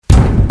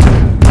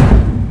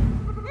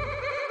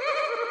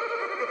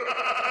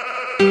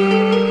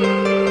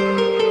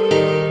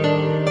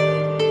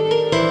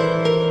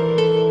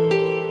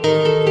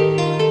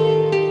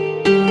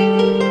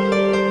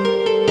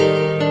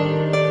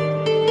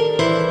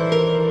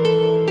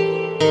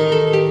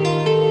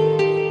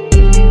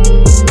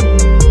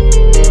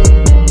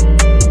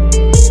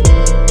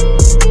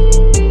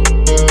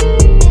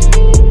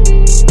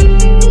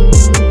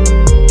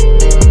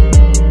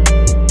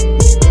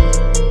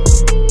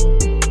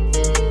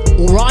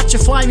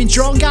flaming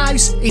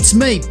drongos, it's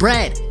me,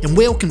 Brad, and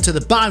welcome to the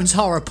Bones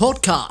Horror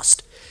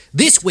Podcast.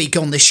 This week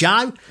on the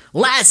show,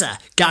 Lazar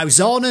goes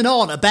on and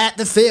on about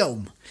the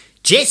film.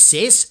 Jess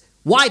says,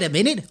 wait a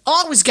minute,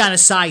 I was going to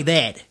say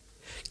that.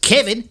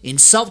 Kevin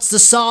insults the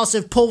size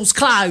of Paul's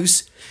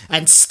clothes,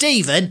 and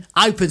Stephen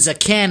opens a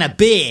can of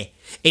beer.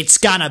 It's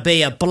gonna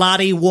be a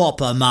bloody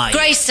whopper, mate.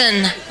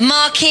 Grayson,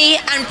 Marky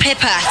and Pippa.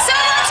 So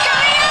what's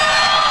going on?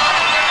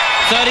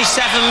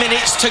 37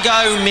 minutes to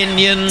go,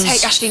 minions.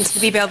 Take Ashley into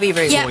the BBLV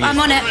room. Yep, I'm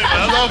on it.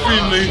 Hello,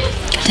 Finley.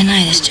 I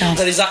deny this job.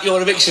 Is that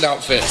your eviction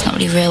outfit? It's not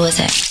really real, is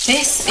it?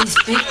 This is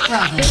Big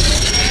Brother.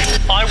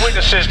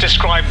 Eyewitnesses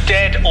describe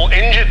dead or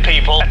injured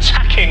people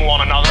attacking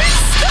one another.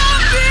 Stop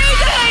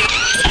breathing!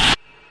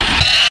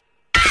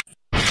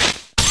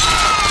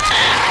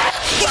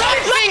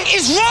 Something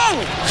is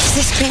wrong! Does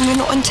this mean we're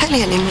not on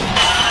telly anymore?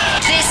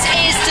 This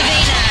is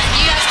Davina.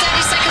 You have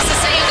 30 seconds to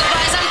say your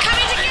goodbyes. I'm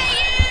coming to get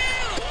you!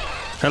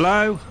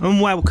 Hello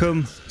and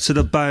welcome to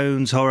the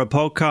Bones Horror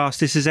Podcast.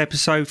 This is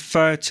episode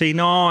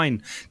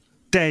 39,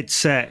 Dead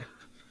Set.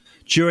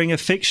 During a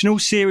fictional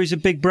series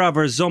of Big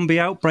Brother, a zombie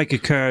outbreak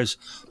occurs,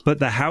 but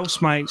the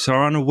housemates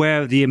are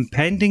unaware of the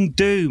impending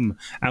doom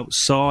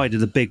outside of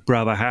the Big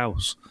Brother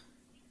house.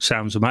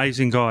 Sounds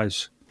amazing,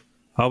 guys.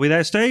 Are we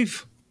there,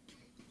 Steve?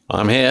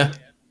 I'm here.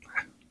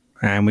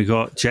 And we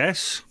got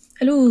Jess.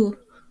 Hello.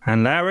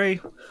 And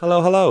Larry.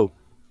 Hello, hello.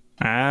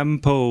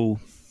 And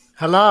Paul.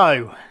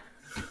 Hello.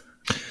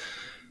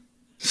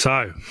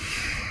 So,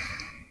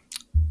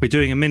 we're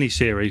doing a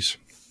mini-series.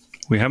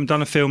 We haven't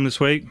done a film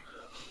this week.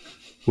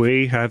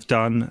 We have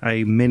done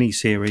a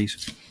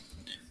mini-series.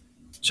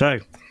 So,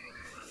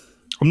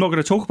 I'm not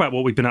going to talk about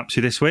what we've been up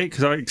to this week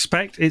because I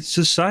expect it's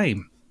the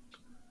same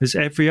as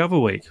every other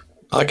week.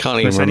 I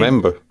can't even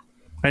remember.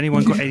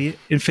 Anyone got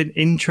anything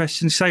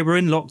interesting to say? We're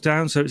in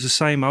lockdown, so it's the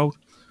same old.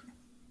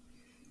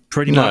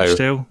 Pretty much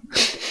still.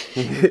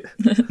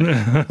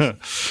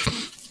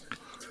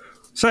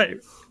 So,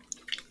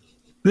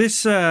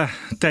 this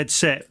Dead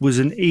Set was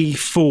an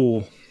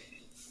E4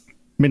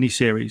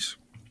 miniseries.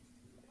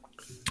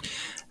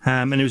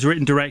 And it was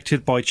written,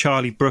 directed by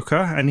Charlie Brooker,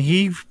 and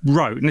he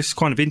wrote, and this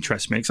kind of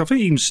interests me, because I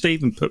think even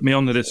Stephen put me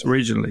onto this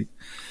originally.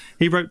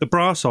 He wrote the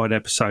Brarside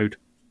episode,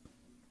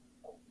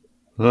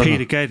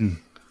 Peter Geddon.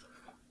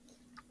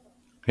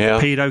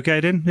 Yeah.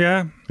 Pedo-Geddon,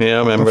 yeah? Yeah, I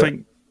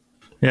remember.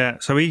 Yeah,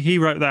 so he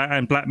wrote that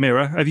and Black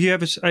Mirror. Have you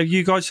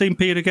guys seen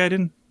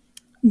Pedo-Geddon?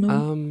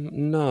 No.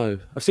 No.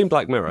 I've seen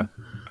Black Mirror.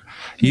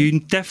 You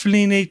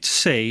definitely need to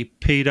see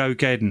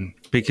Pedo-Geddon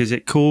because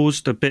it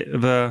caused a bit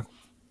of a...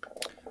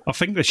 I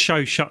think the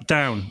show shut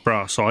down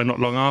Brarside not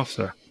long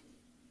after.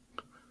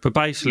 But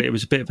basically it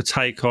was a bit of a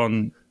take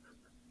on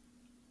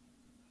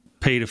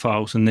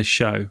paedophiles in this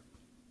show.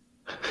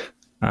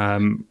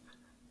 But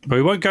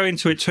we won't go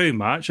into it too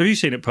much. Have you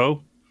seen it,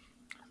 Paul?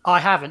 I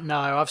haven't, no.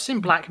 I've seen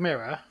Black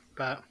Mirror,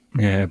 but...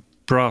 Yeah,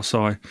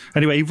 Brarside.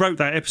 Anyway, he wrote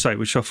that episode,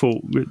 which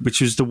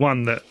was the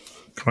one that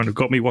kind of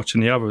got me watching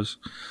the others.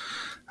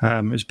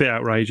 It was a bit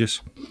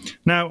outrageous.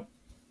 Now,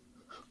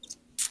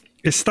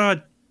 it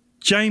starred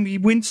Jamie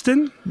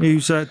Winston,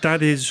 whose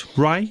dad is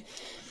Ray,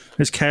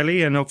 as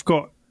Kelly, and I've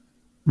got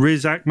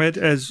Riz Ahmed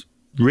as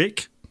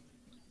Rick.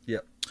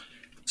 Yep.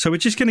 So we're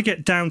just going to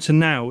get down to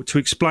now to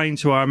explain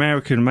to our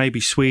American,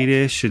 maybe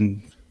Swedish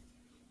and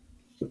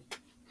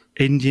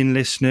Indian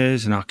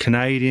listeners and our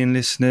Canadian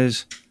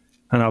listeners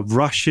and our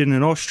Russian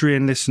and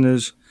Austrian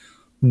listeners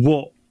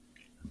what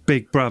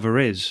Big Brother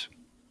is.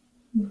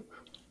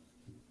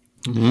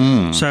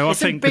 So I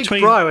think Big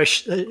Brother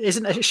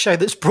isn't a show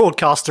that's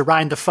broadcast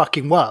around the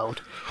fucking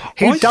world.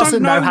 Who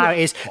doesn't know how it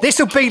is? This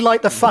will be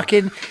like the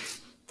fucking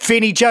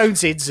Vinnie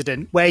Jones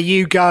incident where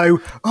you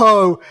go,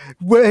 oh,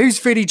 who's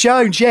Vinnie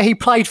Jones? Yeah, he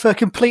played for a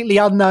completely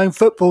unknown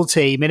football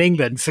team in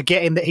England,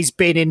 forgetting that he's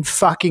been in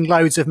fucking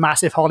loads of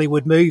massive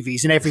Hollywood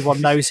movies and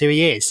everyone knows who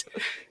he is.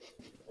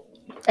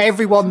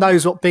 Everyone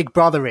knows what Big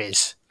Brother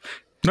is.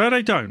 No,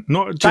 they don't.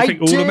 Do you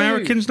think all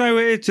Americans know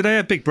it is? Do they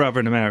have Big Brother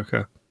in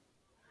America?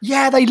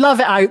 Yeah, they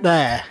love it out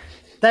there.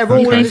 They're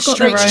all in the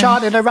streets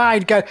chanting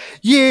around, go,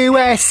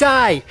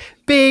 USA,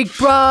 Big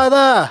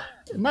Brother.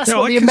 And that's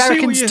what the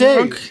Americans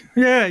do.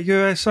 Yeah,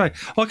 USA.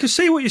 I can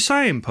see what you're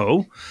saying,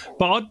 Paul,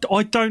 but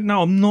I don't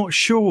know. I'm not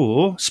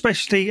sure,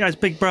 especially as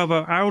Big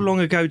Brother, how long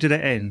ago did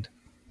it end?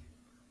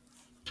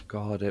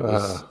 God, it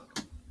was...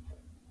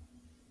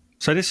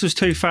 So this was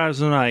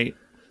 2008.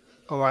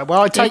 All right, well,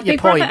 I take your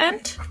point.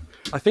 End?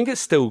 I think it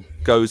still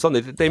goes on.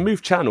 They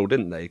moved channel,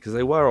 didn't they? Because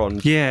they were on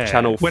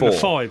Channel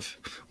 4.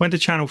 Went to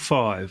Channel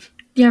 5.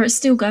 Yeah, it's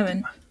still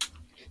going.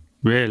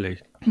 Really?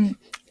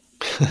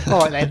 All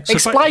right, then.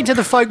 Explain to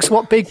the folks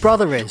what Big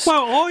Brother is.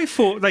 Well, I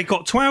thought they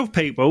got 12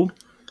 people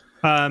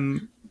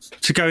to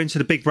go into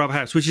the Big Brother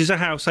house, which is a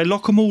house. They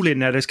lock them all in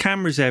there. There's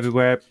cameras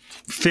everywhere,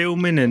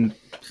 filming and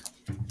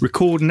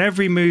recording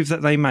every move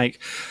that they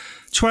make.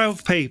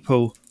 12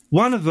 people.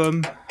 One of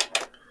them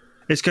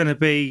is going to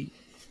be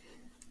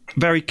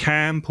very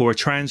camp or a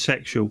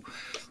transsexual.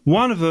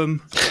 One of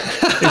them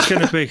is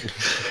going to be...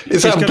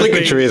 Is that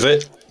obligatory, is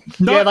it?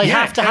 Yeah, they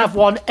have to have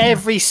one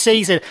every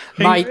season.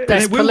 Mate,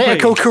 there's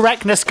political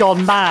correctness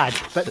gone mad,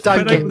 but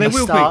don't get me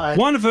started.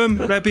 One of them,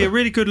 there'll be a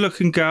really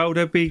good-looking girl,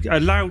 there'll be a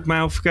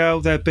loudmouth girl,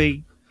 there'll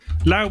be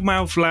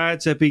loudmouth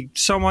lads, there'll be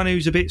someone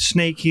who's a bit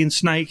sneaky and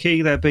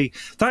snaky, there'll be...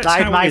 That's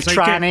how it is.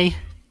 Tranny.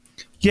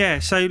 Yeah,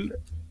 so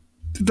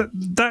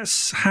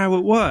that's how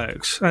it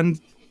works. And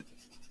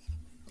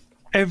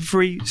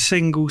every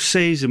single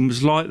season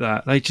was like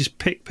that. They just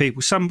pick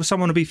people.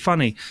 Someone to be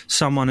funny,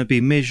 someone to be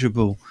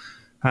miserable.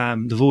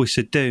 The voice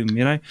of doom,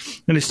 you know?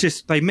 And it's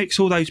just, they mix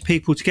all those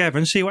people together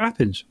and see what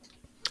happens.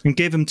 And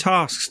give them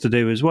tasks to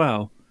do as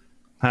well.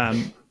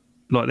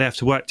 Like they have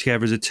to work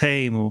together as a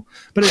team.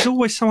 But there's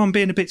always someone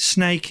being a bit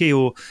snaky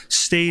or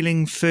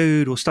stealing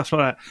food or stuff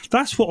like that.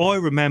 That's what I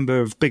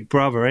remember of Big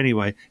Brother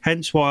anyway.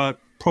 Hence why I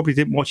probably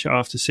didn't watch it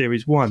after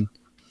Series 1.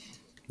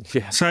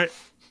 Yeah. So...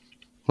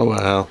 Oh,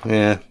 wow,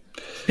 yeah.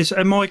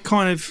 Am I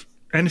kind of...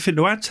 Anything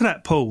to add to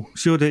that, Paul?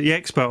 You're the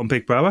expert on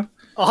Big Brother.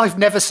 I've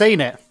never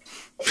seen it.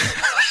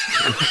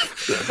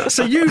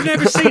 So you've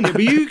never seen it,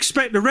 but you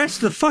expect the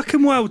rest of the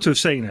fucking world to have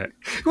seen it?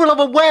 Well, I'm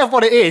aware of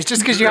what it is.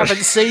 Just because you haven't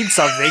seen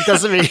something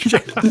doesn't mean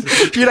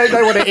you don't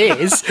know what it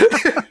is.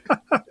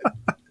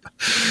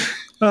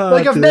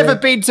 I've never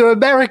been to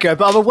America,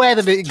 but I'm aware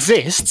that it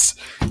exists.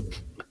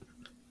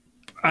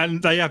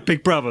 And they have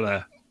Big Brother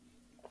there.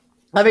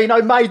 I mean,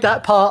 I made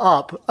that part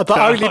up, but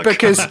only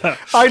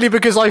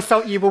because I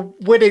felt you were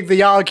winning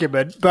the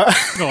argument. But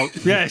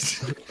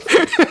yes.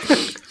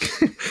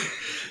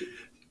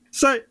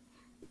 So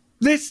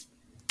this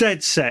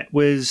Dead Set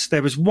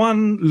there was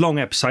one long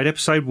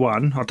episode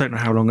 1. I don't know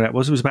how long that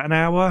was. It was about an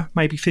hour,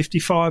 maybe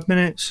 55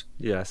 minutes.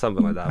 Yeah,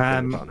 something like that.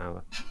 About an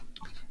hour.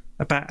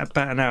 About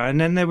an hour.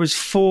 And then there was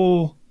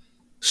 4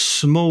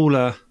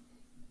 smaller,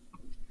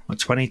 like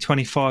 20,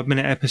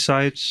 25-minute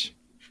episodes.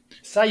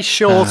 Say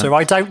shorter.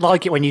 I don't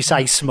like it when you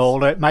say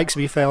smaller. It makes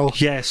me feel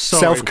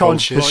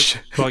self-conscious.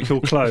 Like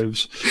your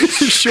clothes.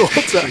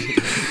 Shorter.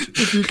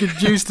 If you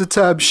could use the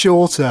term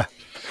shorter.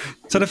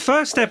 So the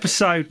first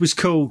episode was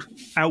called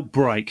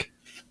Outbreak.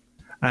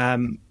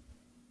 And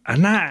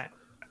that,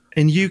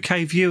 in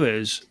UK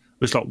viewers,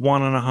 was like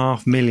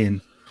 1.5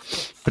 million.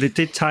 But it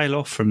did tail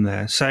off from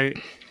there. So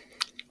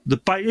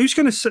who's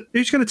going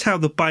to tell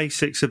the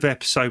basics of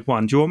episode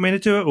 1? Do you want me to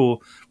do it, or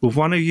would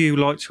one of you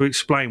like to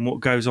explain what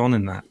goes on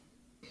in that?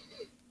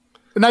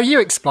 No, you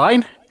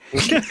explain.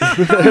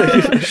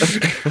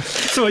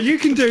 So you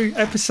can do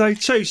episode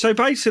 2. So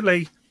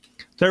basically,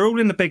 they're all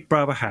in the Big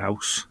Brother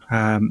house.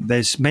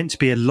 There's meant to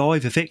be a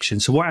live eviction.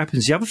 So what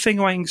happens? The other thing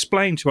I can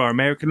explain to our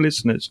American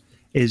listeners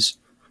is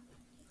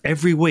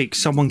every week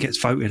someone gets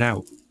voted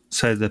out.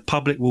 So the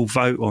public will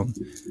vote on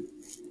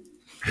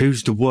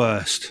who's the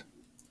worst,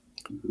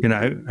 you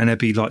know, and there'll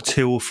be like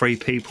 2 or 3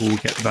 people will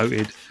get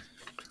voted.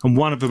 And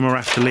one of them will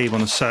have to leave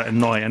on a certain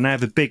night. And they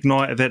have a big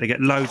night of it. They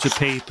get loads of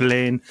people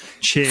in,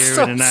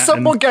 cheering and that.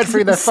 Someone going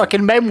through their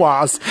fucking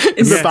memoirs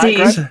in the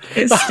background.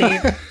 It's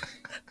Steve.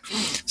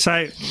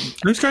 So,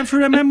 who's going through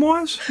their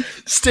memoirs?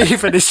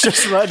 Stephen is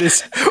just writing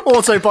his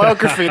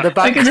autobiography in the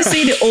background. I can just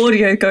see the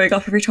audio going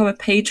up every time a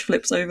page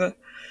flips over.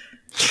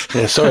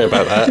 Yeah, sorry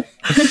about that.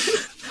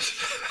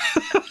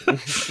 I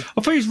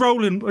thought he's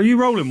rolling. Are you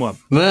rolling one?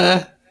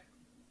 Nah.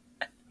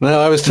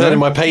 No, I was turning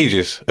my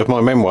pages of my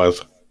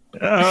memoirs.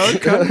 Oh,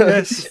 okay,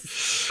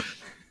 yes.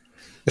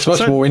 It's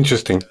much more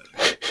interesting.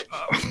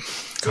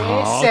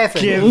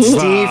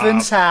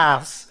 Stephen's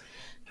house.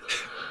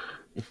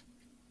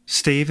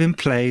 Stephen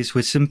plays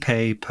with some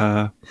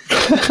paper.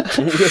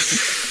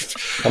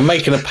 I'm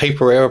making a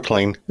paper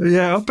aeroplane.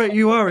 Yeah, I bet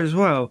you are as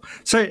well.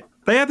 So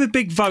they have a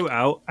big vote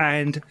out,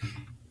 and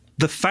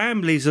the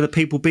families of the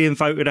people being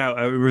voted out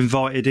are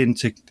invited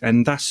into,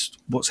 and that's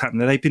what's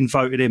happening. They've been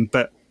voted in,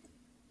 but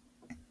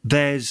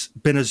there's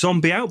been a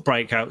zombie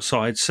outbreak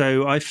outside.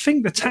 So I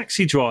think the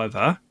taxi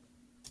driver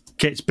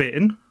gets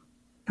bitten,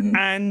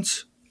 and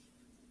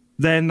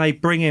then they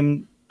bring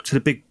him to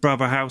the Big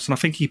Brother house, and I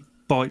think he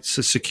bites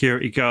a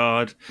security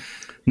guard,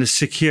 and the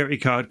security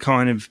guard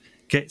kind of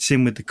gets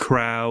in with the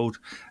crowd,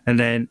 and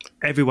then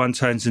everyone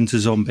turns into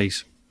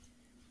zombies.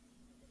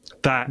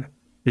 That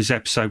is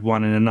episode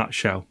 1 in a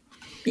nutshell.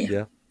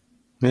 Yeah.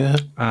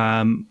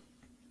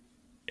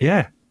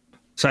 Yeah.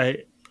 So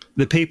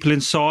the people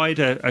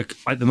inside are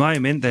at the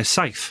moment, they're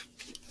safe.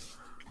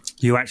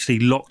 You're actually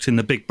locked in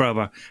the Big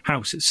Brother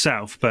house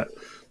itself, but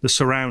the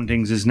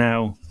surroundings is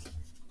now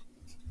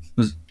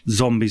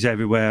zombies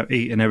everywhere,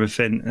 eating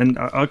everything. And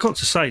I got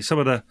to say,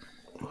 it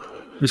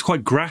was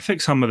quite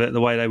graphic, some of it, the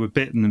way they were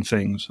bitten and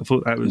things. I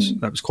thought that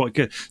was quite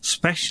good,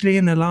 especially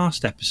in the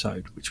last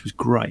episode, which was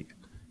great.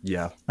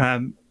 Yeah.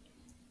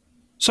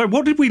 So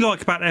what did we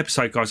like about the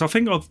episode, guys? I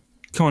think I've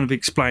kind of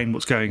explained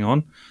what's going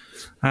on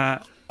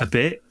a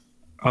bit.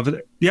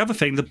 The other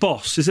thing, the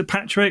boss, is it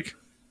Patrick?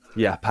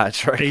 Yeah,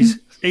 Patrick.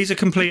 He's a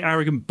complete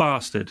arrogant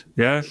bastard,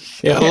 yeah?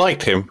 Yeah, I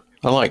liked him.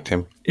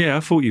 Yeah, I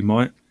thought you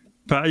might.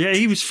 But yeah,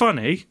 he was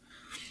funny,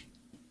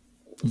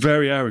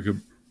 very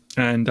arrogant,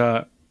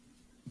 and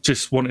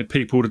just wanted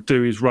people to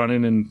do his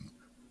running and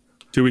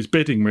do his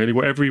bidding, really.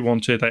 Whatever he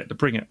wanted, they had to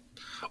bring it.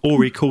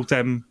 Or he called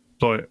them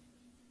like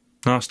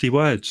nasty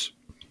words.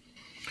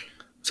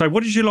 So,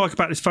 what did you like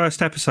about this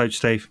first episode,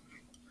 Steve?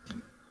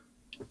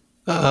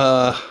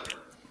 Well,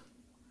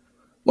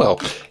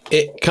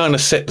 it kind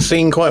of set the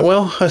scene quite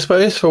well, I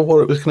suppose, for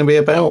what it was going to be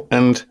about.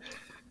 And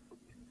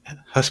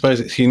I suppose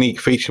its unique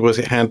feature was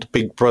it had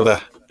Big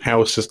Brother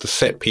house as the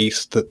set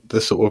piece,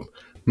 the sort of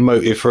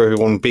motive for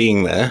everyone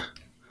being there.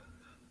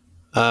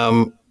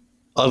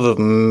 Other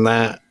than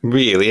that,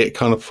 really, it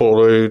kind of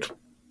followed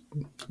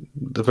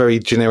the very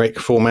generic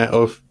format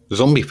of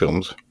zombie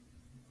films.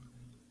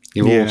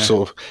 You all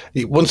sort of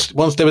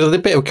once there was a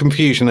bit of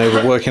confusion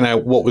over working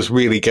out what was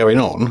really going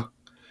on,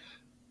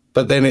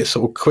 but then it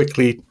sort of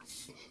quickly,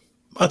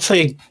 I'd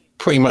say,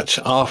 pretty much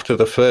after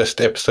the first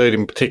episode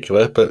in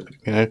particular, but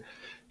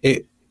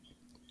it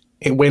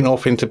went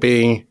off into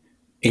being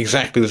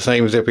exactly the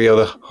same as every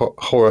other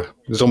horror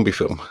zombie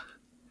film.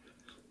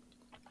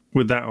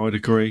 With that, I'd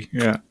agree.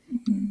 Yeah.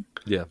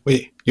 Yeah.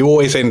 You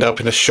always end up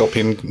in a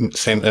shopping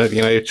centre,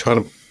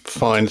 trying to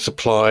find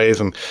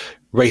supplies and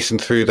racing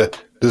through the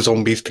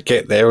zombies to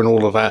get there and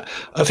all of that.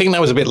 I think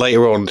that was a bit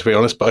later on, to be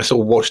honest, but I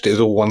sort of watched it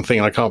as all one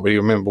thing. I can't really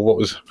remember what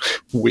was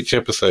which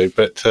episode,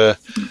 but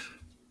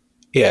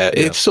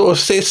it sort of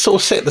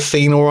set the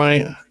scene all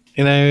right.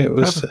 It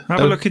was. Have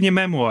a look in your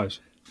memoirs.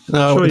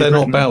 No, Sure, they're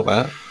not about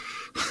that.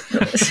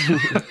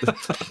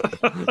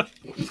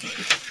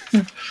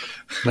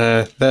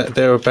 No,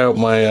 they're about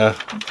my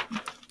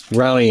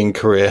rallying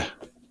career.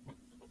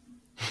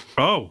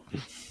 Oh,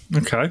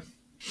 okay.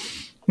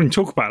 We can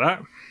talk about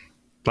that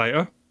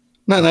later.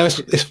 No,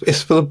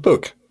 it's for the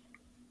book.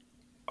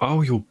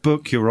 Oh, your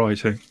book you're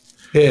writing.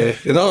 Yeah,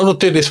 I'm not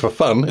doing this for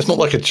fun. It's not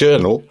like a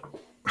journal.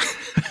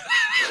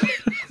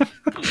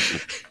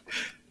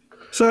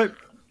 So,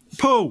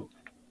 Paul.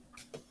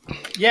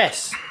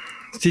 Yes.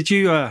 Did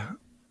you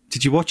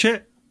watch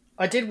it?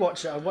 I did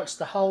watch it. I watched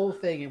the whole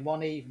thing in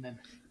one evening.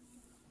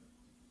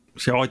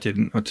 See, I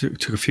didn't. It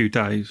took a few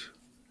days.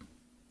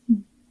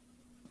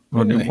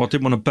 Really? I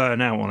didn't want to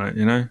burn out on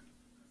it,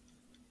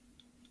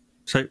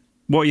 So,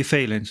 what are your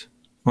feelings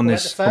on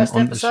this? The first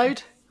on episode?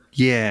 This?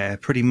 Yeah,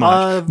 pretty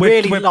much.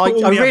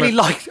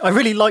 I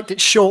really liked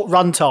its short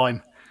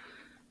runtime.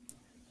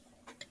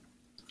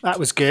 That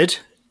was good.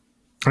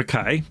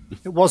 Okay.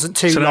 It wasn't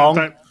too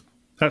long.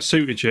 That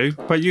suited you,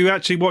 but you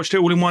actually watched it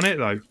all in one hit,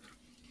 though.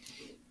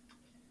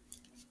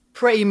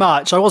 Pretty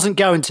much. I wasn't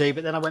going to,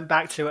 but then I went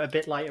back to it a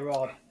bit later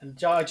on,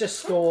 and I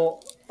just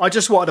thought I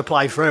just wanted to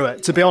play through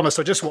it. To be honest,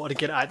 I just wanted to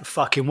get it out the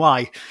fucking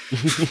way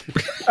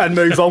and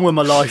move on with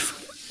my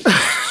life.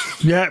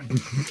 Yeah.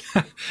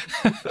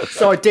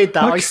 So I did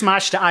that. Okay. I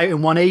smashed it out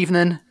in one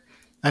evening,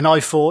 and I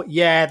thought,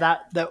 yeah,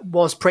 that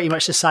was pretty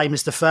much the same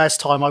as the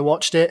first time I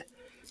watched it.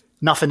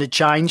 Nothing had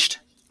changed.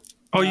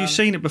 Oh, you've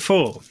seen it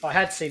before? I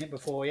had seen it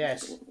before,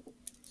 yes.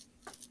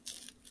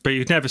 But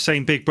you've never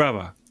seen Big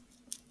Brother?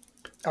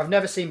 I've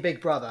never seen Big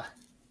Brother.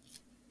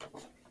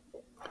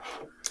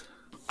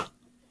 But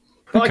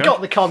Okay. I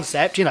got the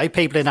concept,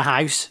 people in a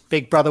house,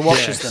 Big Brother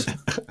watches Yes. them.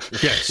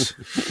 Yes.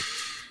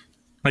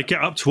 They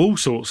get up to all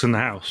sorts in the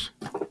house.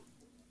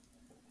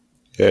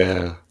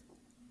 Yeah.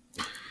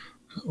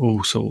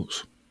 All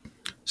sorts.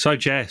 So,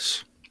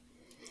 Jess,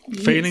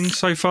 feelings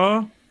so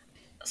far?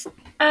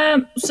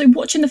 So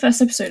watching the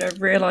first episode, I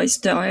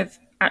realised that I have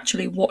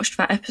actually watched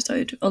that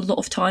episode a lot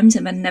of times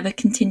and then never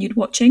continued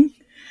watching.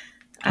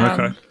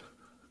 Okay.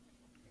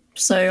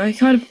 So I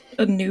kind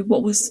of knew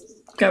what was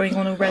going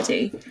on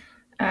already.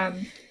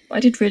 I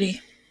did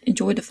really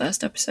enjoy the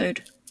first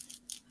episode.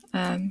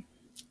 But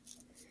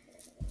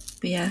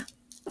yeah,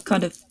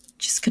 kind of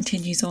just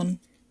continues on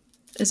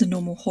as a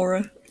normal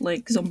horror,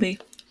 like zombie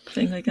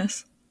thing, I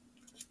guess.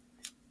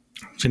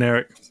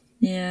 Generic.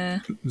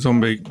 Yeah.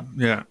 Zombie,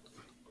 yeah.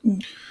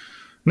 And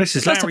this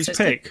is First Larry's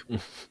episode's pick.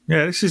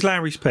 Yeah, this is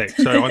Larry's pick,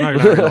 so I know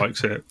Larry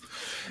likes it.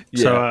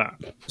 So,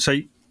 so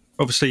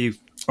obviously,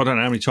 I don't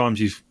know how many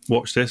times you've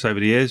watched this over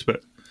the years,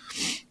 but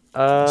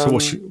so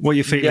what are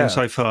you feeling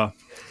so far?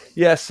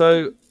 Yeah,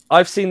 so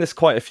I've seen this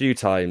quite a few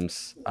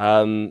times,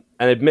 and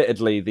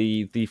admittedly,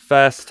 the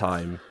first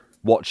time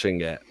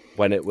watching it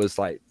when it was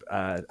like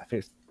I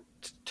think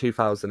it's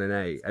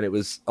 2008, and it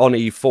was on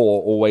E4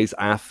 always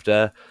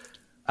after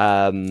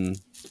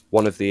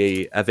one of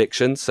the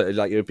evictions. So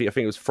like it would be, I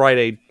think it was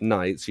Friday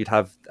nights, you'd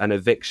have an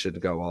eviction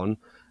go on,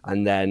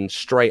 and then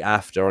straight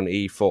after on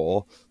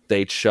E4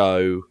 they'd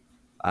show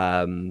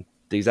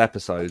these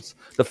episodes.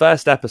 The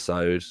first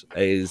episode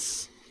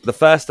is the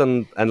first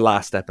and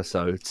last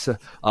episodes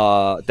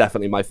are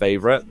definitely my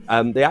favorite.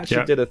 They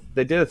actually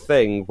did a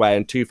thing where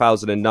in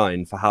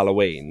 2009 for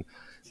Halloween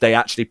they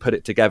actually put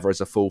it together as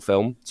a full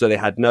film, so they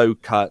had no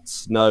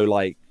cuts, no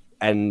like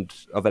end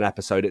of an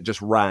episode. It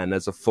just ran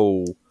as a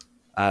full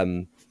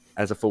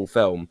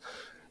film.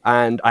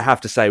 And I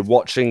have to say,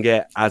 watching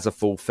it as a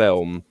full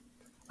film,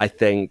 I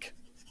think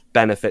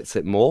benefits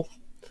it more.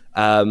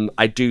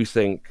 I do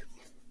think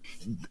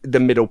the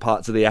middle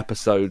parts of the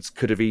episodes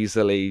could have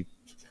easily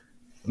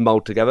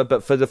mulled together,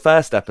 but for the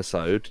first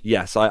episode,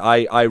 yes,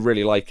 I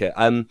really like it.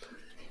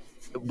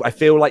 I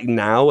feel like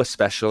now,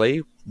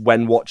 especially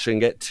when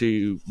watching it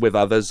with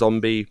other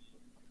zombie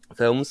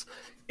films,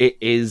 it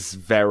is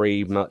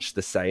very much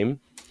the same.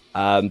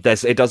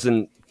 It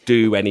doesn't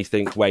do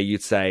anything where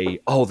you'd say,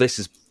 oh, this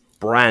is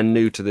brand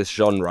new to this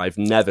genre, I've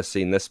never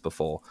seen this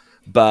before.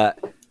 But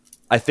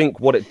I think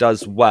what it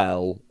does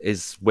well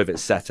is with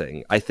its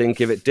setting. I think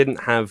if it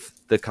didn't have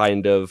the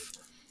kind of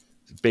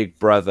Big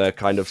Brother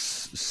kind of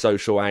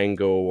social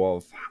angle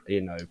of,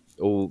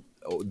 all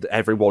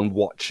everyone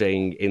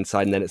watching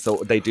inside, and then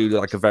they do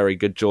like a very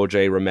good George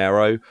A.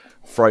 Romero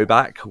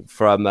throwback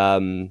from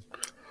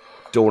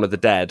Dawn of the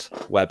Dead,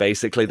 where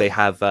basically they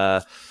have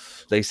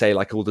they say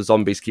like all the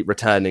zombies keep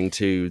returning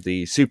to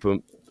the super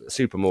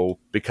mall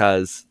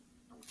because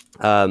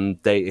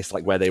it's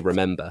like where they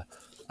remember,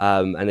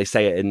 and they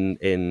say it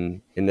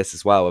in this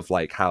as well, of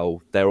like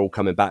how they're all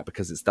coming back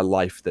because it's the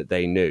life that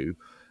they knew.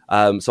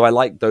 So I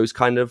like those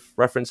kind of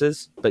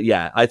references, but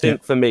yeah, I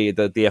think for me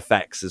the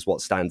effects is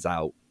what stands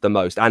out the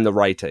most, and the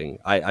writing.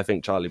 I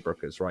think Charlie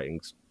Brooker's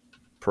writing's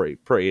pretty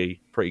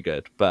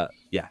good, but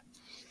yeah,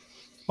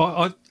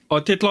 I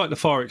did like the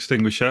fire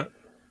extinguisher.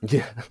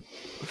 Yeah,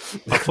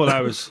 I thought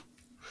that was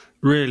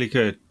really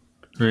good,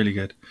 really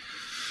good.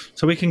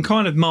 So we can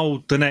kind of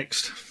mould the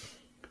next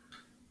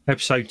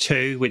episode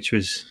 2, which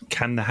was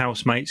Can the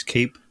Housemates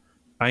Keep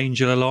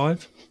Angel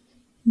Alive?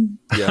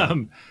 Yeah.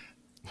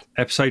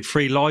 Episode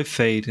 3 live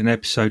feed, and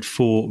episode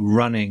 4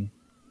 running.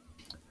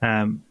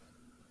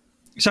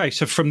 So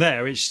from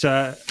there it's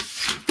sorry,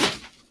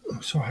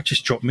 I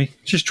just dropped me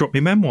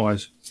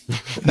memoirs.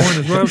 Mine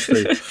as well,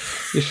 Steve.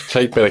 You should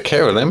take better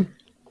care of them.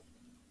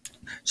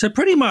 So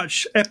pretty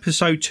much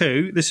episode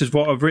 2, this is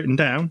what I've written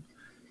down.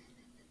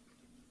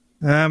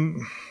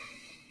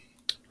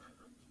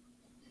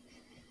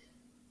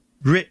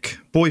 Rick,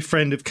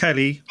 boyfriend of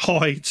Kelly,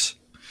 hides.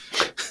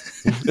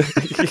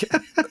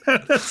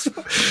 That's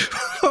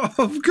what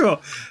I've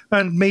got.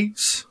 And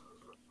meets,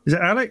 is it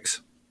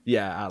Alex?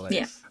 Yeah, Alex.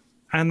 Yeah.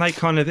 And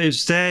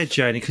it's their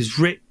journey, because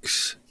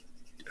Rick's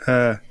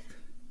there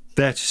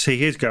to see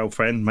his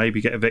girlfriend maybe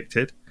get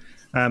evicted.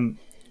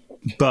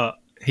 But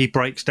he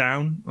breaks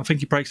down. I think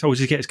he breaks down. Or does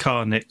he get his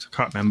car nicked? I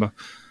can't remember.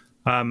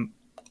 I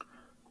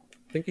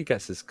think he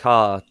gets his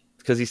car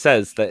because he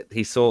says that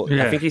he saw.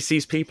 Yeah. I think he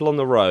sees people on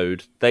the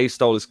road. They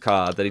stole his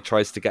car. Then he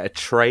tries to get a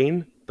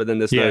train, but then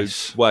there's no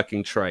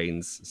working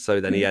trains. So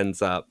then he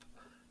ends up.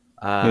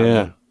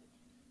 Yeah,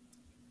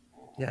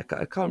 I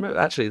can't remember.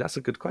 Actually, that's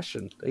a good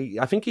question.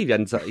 I think he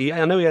ends up.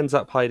 I know he ends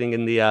up hiding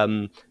in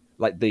the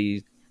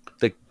the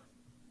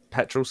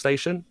petrol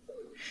station.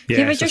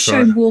 Yeah, they just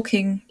show him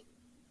walking,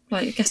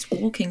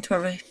 walking to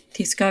wherever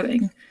he's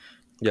going.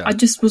 Yeah, I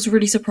just was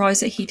really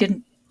surprised that he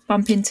didn't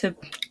bump into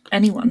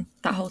anyone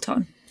that whole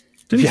time.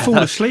 Didn't he fall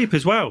asleep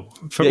as well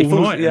for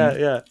all night?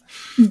 Yeah.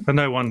 And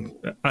no one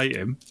ate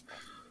him.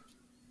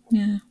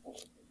 Yeah.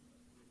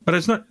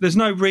 But there's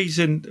no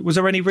reason. Was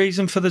there any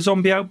reason for the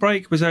zombie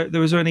outbreak? Was there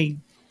any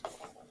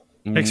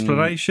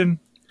explanation?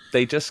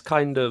 They just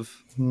kind of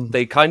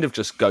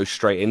just go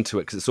straight into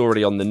it because it's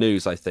already on the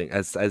news. I think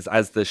as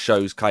the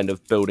show's kind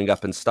of building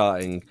up and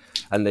starting,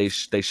 and they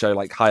show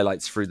like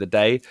highlights through the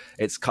day.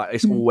 It's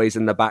always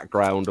in the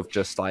background of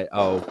just like,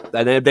 oh,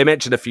 and they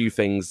mention a few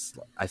things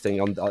I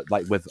think on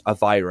like with a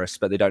virus,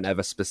 but they don't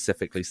ever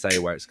specifically say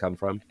where it's come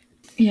from.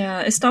 Yeah,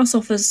 it starts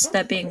off as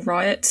there being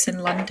riots in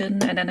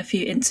London, and then a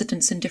few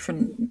incidents in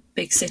different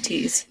big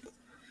cities.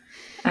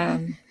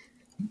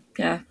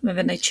 Yeah, and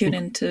then they tune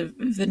into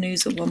the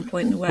news at one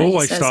point where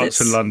always he says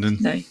starts in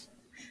London.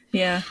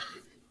 Yeah,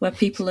 where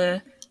people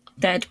are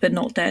dead but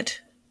not dead,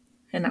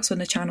 and that's when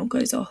the channel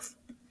goes off.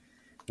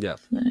 Yeah.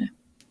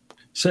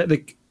 So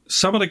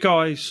some of the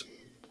guys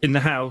in the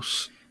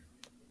house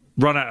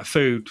run out of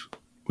food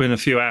within a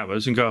few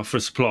hours and go off for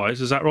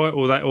supplies. Is that right?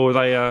 Or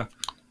they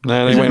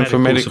no, they went for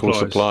medical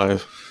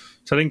supplies.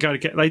 So they didn't go to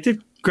get. They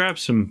did grab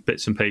some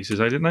bits and pieces,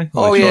 didn't they?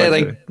 Oh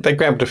yeah, they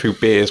grabbed a few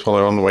beers while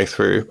they were on the way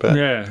through. But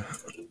yeah,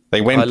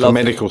 they went for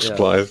medical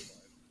supplies.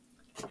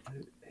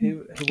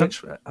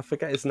 I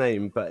forget his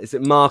name, but is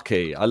it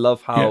Marky? I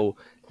love how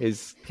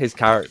his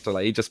character,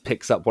 like, he just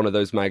picks up one of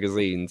those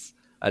magazines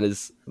and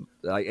is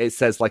like, it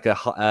says like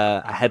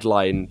a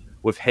headline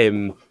with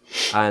him,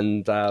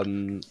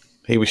 and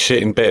he was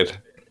shit in bed.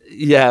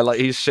 Yeah, like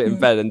he's shit in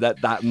bed, and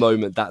that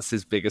moment, that's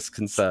his biggest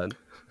concern.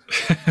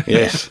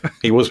 Yes,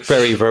 he was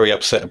very, very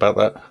upset about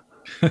that.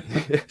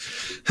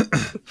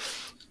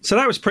 So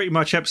that was pretty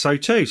much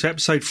episode 2. So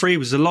episode 3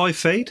 was the live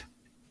feed.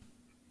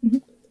 Mm-hmm.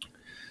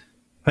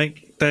 I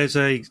think there's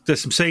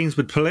some scenes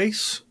with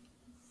police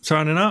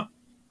turning up.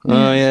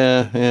 Oh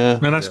yeah.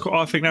 And that's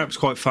I think that was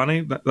quite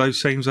funny.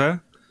 Those scenes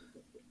there.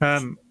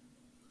 And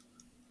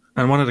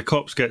one of the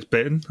cops gets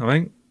bitten, I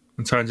think,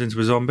 and turns into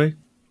a zombie.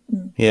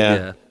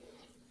 Yeah.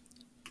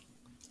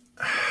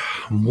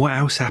 And what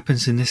else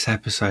happens in this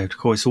episode? Of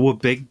course, it's all a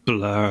big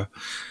blur.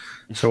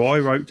 So I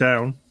wrote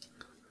down,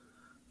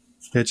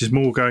 just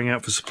more going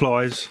out for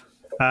supplies.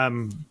 I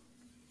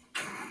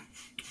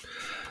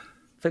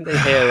think they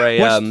hear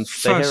a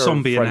first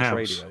zombie in the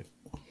house.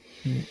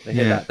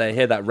 Radio. They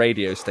hear that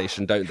radio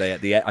station, don't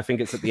they? I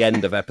think it's at the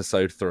end of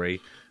episode 3.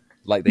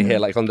 Like they hear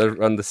like on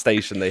the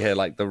station, they hear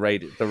like the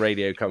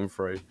radio come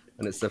through.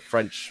 and it's the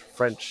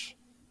French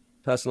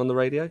person on the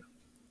radio.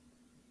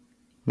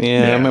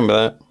 Yeah, I remember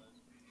that.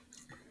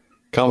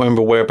 Can't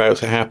remember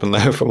whereabouts it happened,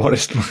 though, if I'm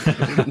honest.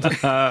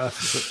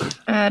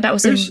 That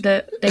was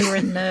they were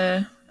in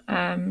the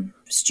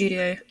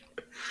studio.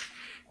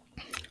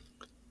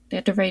 They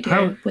had the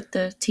radio with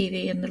the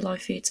TV and the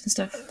live feeds and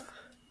stuff.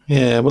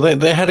 Yeah, well,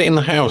 they had it in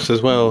the house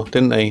as well,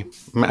 didn't they?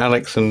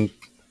 Alex and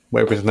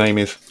whatever his name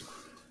is.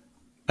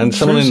 And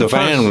someone in the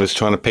van was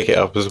trying to pick it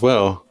up as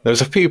well. There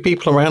was a few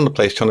people around the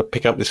place trying to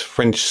pick up this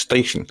French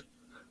station.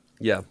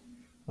 Yeah.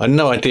 I had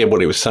no idea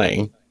what it was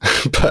saying,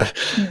 but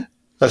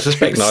I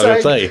suspect neither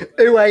would they.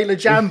 Oué le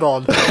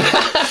jambon.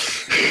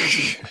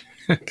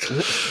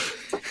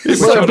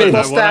 He's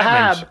lost their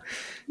ham.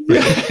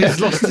 He's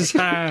lost his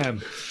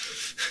ham.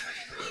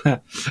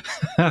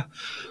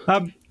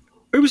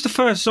 Who was the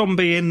first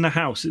zombie in the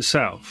house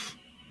itself?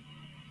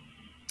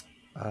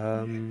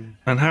 And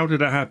how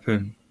did it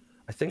happen?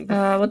 I think.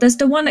 Well, there's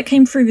the one that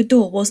came through the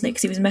door, wasn't it?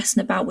 Because he was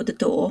messing about with the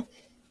door.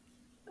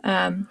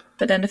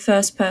 But then the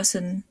first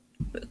person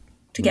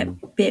to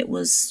get bit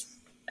was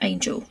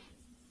Angel,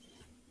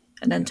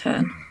 and then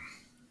Turn.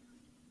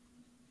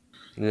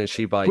 And then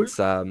she bites.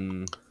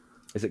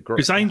 Is it?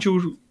 Is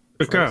Angel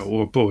a girl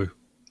or a boy?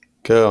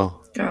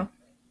 Girl.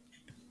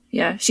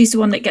 Yeah, she's the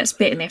one that gets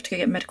bit, and they have to go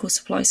get medical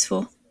supplies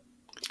for.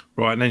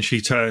 Right, and then she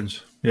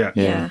turns. Yeah,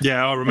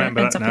 I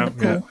remember that now.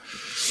 Yeah.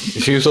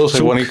 She was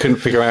also one who couldn't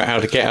figure out how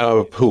to get out of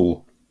a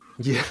pool.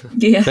 Yeah.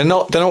 They're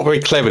not very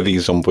clever,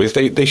 these zombies.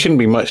 They shouldn't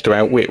be much to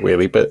outwit,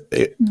 really. But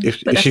they're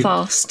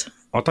fast.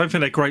 I don't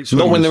think they're great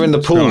swimmers. Not when they're in the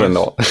pool, they're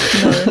not.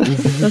 No,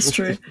 that's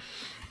true.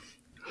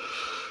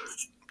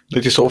 They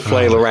just sort of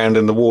flail around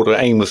in the water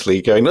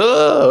aimlessly, going,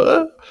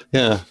 "Oh!"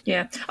 Yeah.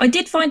 Yeah, I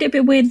did find it a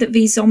bit weird that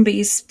these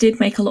zombies did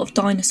make a lot of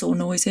dinosaur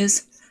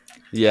noises.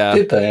 Yeah.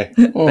 Did they?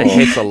 They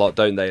hiss a lot,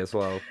 don't they, as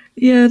well?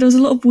 Yeah, there was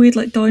a lot of weird,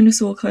 like,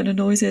 dinosaur kind of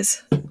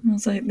noises. I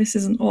was like, this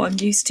isn't what I'm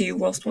used to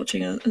whilst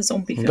watching a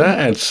zombie film. That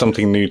adds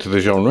something new to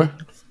the genre.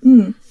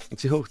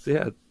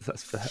 Yeah,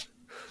 that's fair.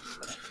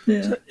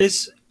 Yeah.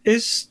 Is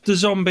the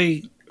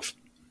zombie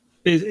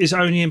is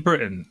only in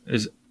Britain?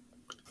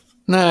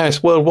 No,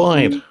 it's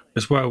worldwide.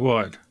 It's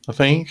worldwide, I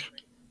think.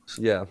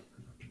 Yeah.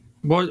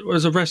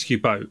 There's a rescue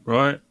boat,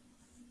 right?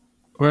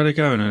 Where are they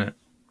going in it?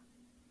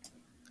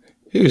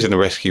 Who's in a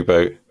rescue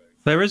boat?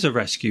 There is a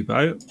rescue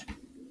boat.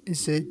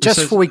 Just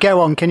before we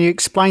go on, can you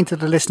explain to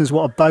the listeners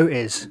what a boat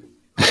is?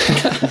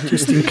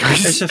 Just in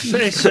case.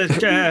 It's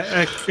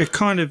a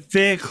kind of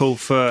vehicle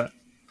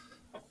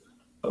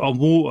on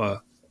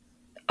water.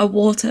 A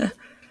water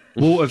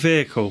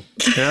Vehicle,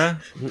 yeah?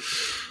 It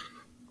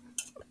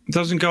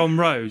doesn't go on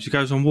roads, it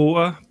goes on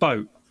water,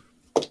 boat.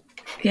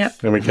 Yep.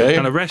 There we go.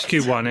 And a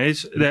rescue one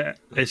is that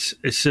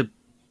it's a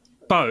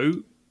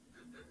boat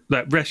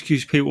that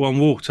rescues people on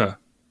water.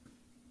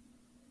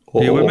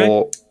 Are you with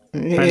me?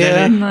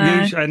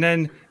 And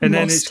then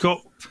it's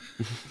got.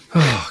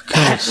 Oh,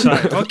 God's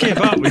sake. I'll give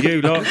up with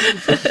you lot.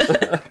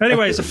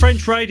 Anyway, it's a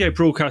French radio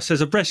broadcast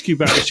says a rescue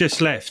boat has just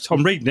left.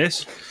 I'm reading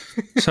this.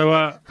 So,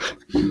 I'd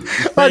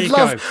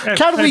love.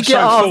 Can we get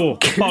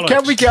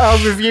our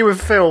review of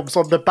films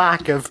on the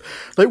back of,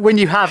 like, when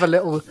you have a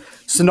little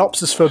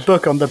synopsis for a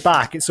book on the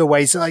back? It's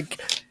always like,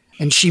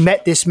 and she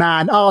met this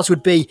man. Ours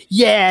would be,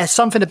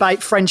 something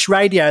about French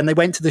radio, and they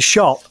went to the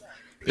shop.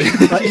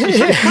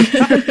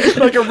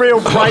 Like a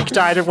real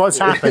breakdown of what's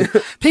happened.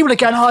 People are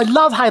going, I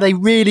love how they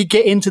really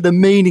get into the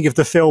meaning of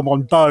the film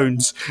on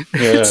Bones.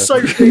 Yeah. It's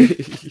so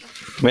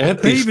We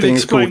had these even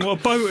things explain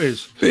called, what a boat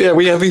is. Yeah,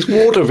 we have these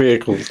water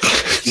vehicles.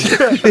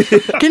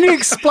 Can you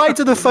explain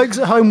to the folks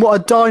at home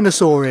what a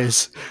dinosaur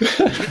is?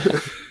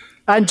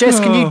 And Jess,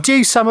 can you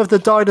do some of the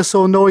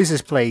dinosaur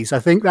noises, please? I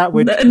think that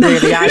would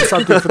really add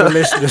something for the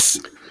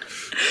listeners.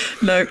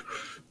 No.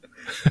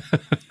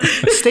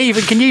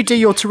 Stephen, can you do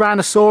your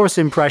Tyrannosaurus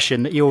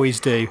impression that you always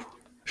do?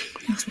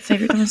 That's my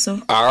favourite dinosaur.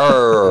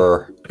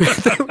 Arr.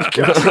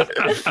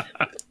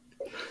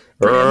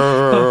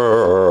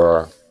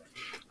 Arr.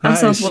 That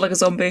sounds more like a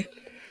zombie.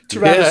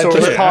 Tyrannosaurus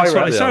That's what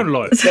pirate. they sound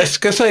like. Let's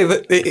go say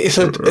that it's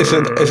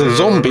a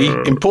zombie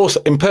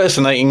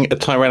impersonating a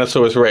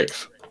Tyrannosaurus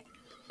Rex.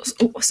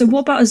 So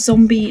what about a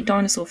zombie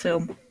dinosaur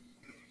film?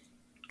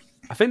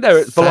 I think there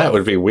is. That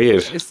would be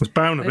weird. There's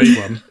bound to be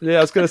one. Yeah,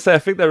 I was going to say, I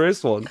think there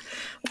is one.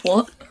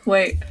 What?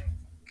 Wait.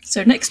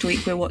 So next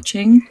week we're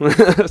watching...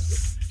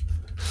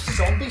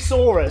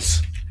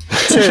 Zombiesaurus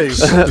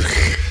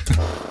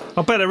 2.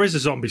 I bet there is a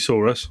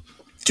Zombiesaurus.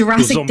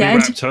 Jurassic Zombie Dead.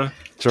 Raptor.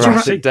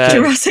 Jurassic Dead.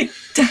 Jurassic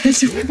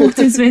Dead. What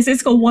is this?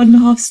 It's got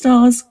 1.5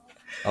 stars.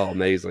 Oh,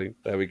 amazing.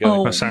 There we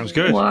go. That sounds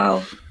good.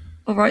 Wow.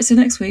 All right, so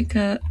next week...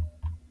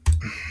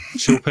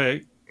 It's your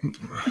pick.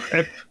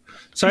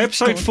 So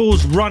episode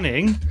 4's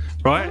running,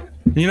 right?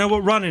 You know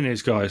what running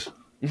is, guys?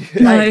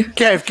 No.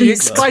 Kev, can you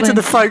explain to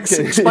the folks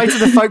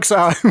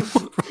at home?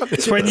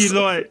 It's when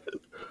you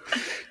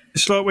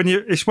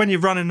it's when you're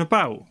running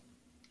about.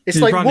 It's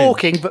You're like running.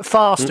 walking, but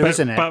faster,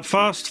 isn't it? But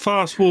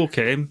fast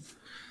walking.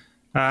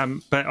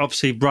 But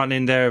obviously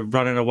running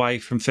away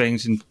from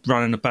things and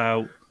running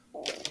about.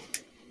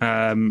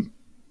 And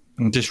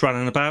just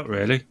running about,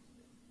 really.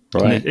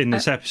 Right. in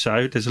this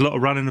episode. There's a lot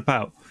of running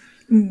about.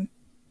 What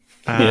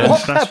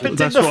happened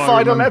in the what I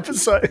final remember.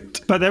 episode?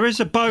 But there is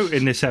a boat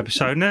in this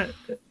episode, isn't it?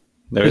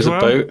 There is As a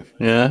well? boat.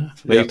 Yeah.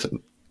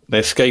 They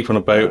escape on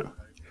a boat.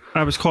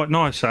 That was quite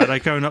nice. Are they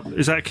going up?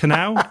 Is that a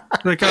canal?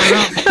 They're going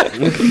up.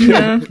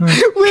 Yeah.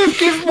 We've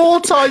given more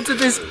time to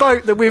this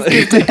boat than we've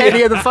given to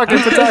any of the fucking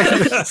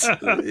protagonists.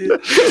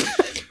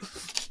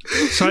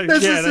 So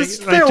There's yeah, this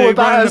they film do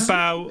about run us-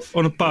 about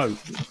on a boat.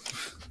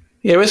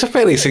 Yeah, it's a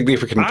fairly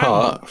significant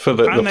part for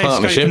the and they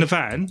escape in a partnership.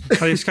 van.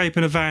 They escape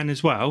in a van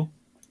as well.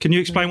 Can you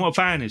explain what a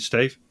van is,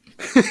 Steve?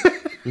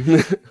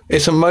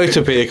 It's a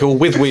motor vehicle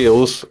with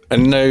wheels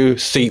and no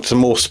seats and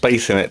more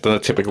space in it than a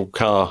typical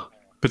car.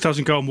 But it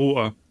doesn't go on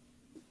water.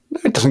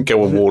 No, it doesn't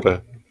go on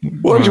water.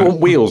 Why would you want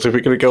wheels if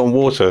you're going to go on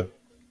water?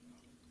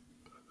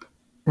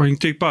 Well, you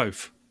can do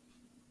both.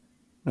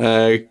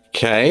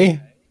 Okay.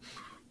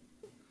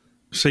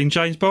 Seen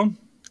James Bond?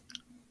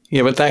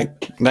 Yeah, but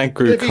that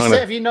group kind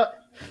Have of... you not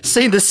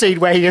seen the scene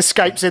where he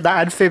escapes in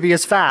that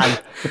amphibious van?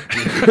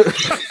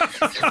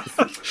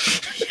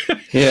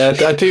 Yeah,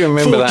 I do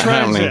remember Full that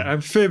transit, happening.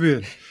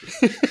 amphibian.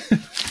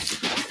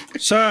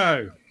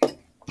 So,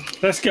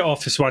 let's get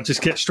off this one.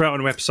 Just get straight on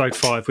to episode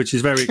 5, which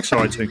is very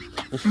exciting.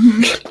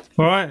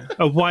 All right,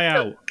 A Way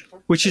Out,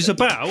 which is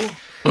about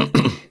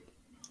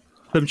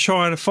them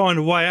trying to find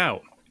a way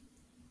out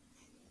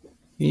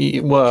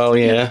Well,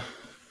 yeah.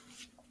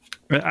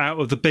 out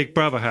of the Big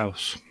Brother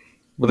house.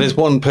 Well, there's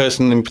one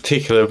person in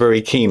particular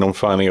very keen on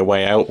finding a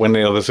way out when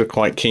the others are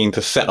quite keen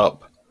to set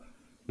up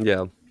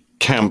Yeah.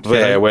 camp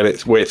there where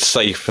it's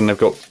safe and they've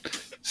got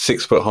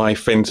 6-foot high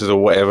fences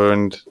or whatever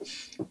and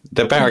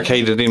they're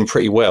barricaded in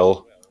pretty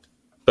well.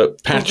 But Although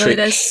Patrick...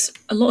 there's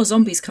a lot of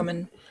zombies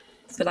coming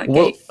for that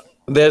Well, gate.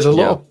 there's a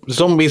lot of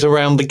zombies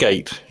around the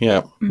gate,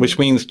 which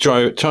means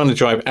trying to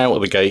drive out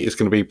of the gate is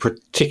going to be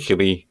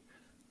particularly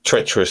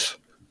treacherous.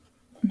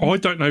 I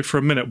don't know for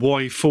a minute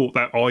why he thought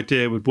that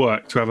idea would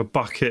work, to have a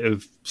bucket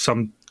of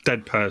some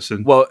dead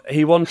person. Well,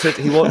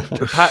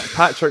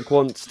 Patrick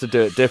wants to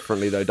do it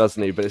differently, though,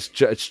 doesn't he? But is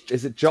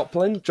it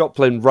Joplin?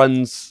 Joplin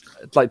runs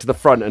like to the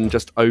front and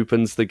just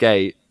opens the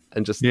gate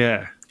and just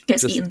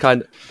Gets just eaten.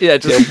 kind of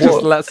just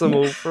lets them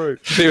all through.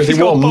 Seriously,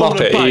 He's what a got a bowl of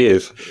muppet bait. he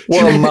is.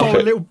 What a A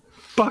muppet. little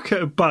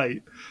bucket of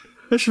bait.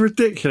 That's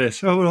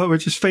ridiculous. Oh, like we're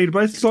just feeding,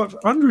 but it's like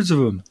hundreds of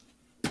them.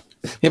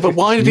 Yeah, but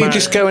why did he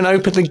just go and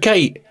open the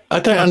gate? I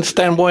don't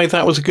understand why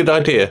that was a good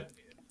idea.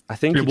 I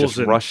think he just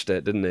wasn't. rushed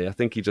it, didn't he? I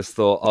think he just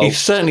thought, oh, He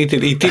certainly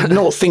did. He did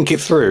not think it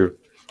through.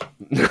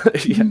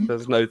 yeah,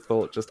 there's no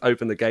thought. Just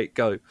open the gate,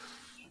 go.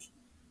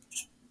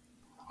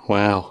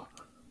 Wow.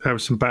 That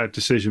was some bad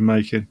decision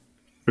making.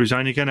 It was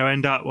only going to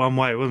end up one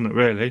way, wasn't it,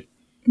 really?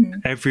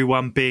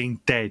 Everyone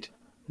being dead.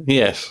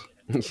 Yes.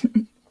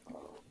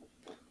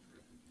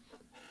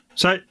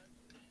 So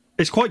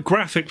it's quite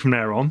graphic from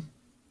there on,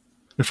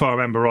 if I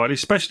remember right,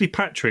 especially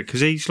Patrick,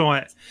 because he's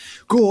like,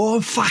 go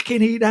on,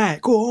 fucking eat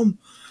that, go on.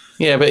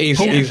 Yeah, but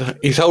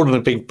he's holding a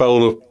big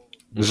bowl of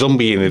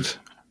zombie innards,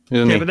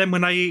 isn't Yeah, he? but then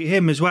when they eat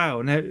him as well,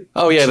 and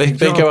Oh, yeah, they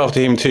go after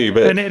him too,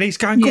 but... and he's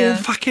going, go on,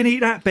 fucking eat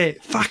that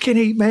bit, fucking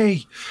eat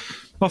me.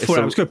 I thought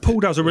that was good. Paul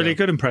does a really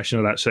good impression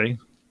of that scene.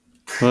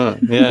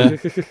 yeah.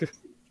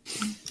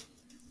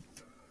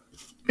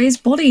 His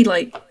body,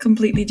 like,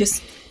 completely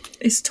just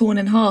is torn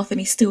in half and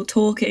he's still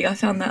talking. I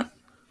found that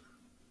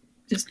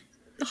just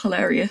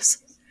hilarious.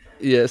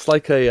 Yeah, it's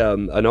like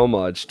an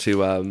homage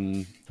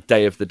to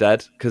Day of the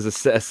Dead, because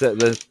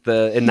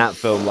the in that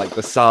film, like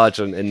the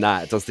sergeant in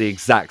that does the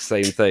exact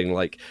same thing.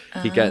 Like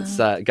he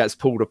gets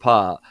pulled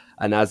apart,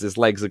 and as his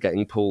legs are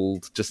getting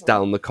pulled just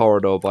down the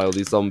corridor by all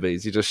these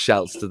zombies, he just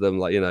shouts to them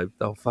like,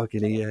 "Oh,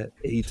 fucking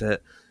eat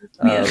it."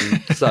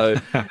 So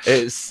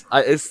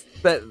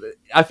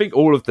I think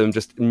all of them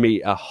just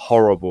meet a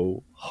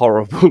horrible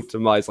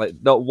demise. Like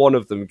not one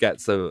of them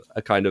gets a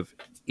kind of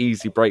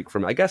easy break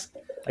from it. I guess.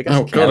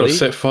 Oh, God, Kelly. I've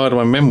set fire to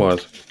my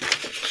memoirs.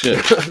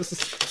 Shit.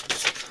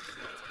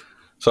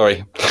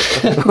 Sorry.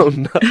 Set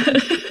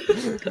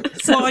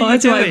fire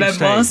to my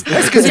memoirs.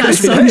 That's because that's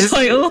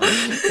subtitle.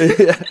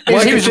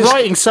 He was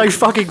writing so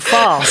fucking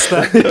fast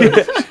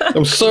that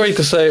I'm sorry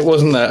to say it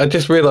wasn't that. I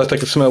just realised I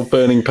could smell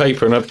burning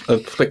paper and I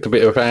flicked a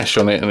bit of ash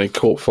on it and it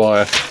caught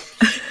fire.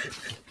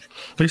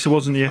 At least it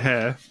wasn't your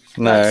hair.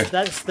 No.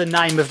 that's the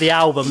name of the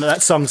album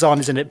that song's on,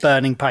 isn't it?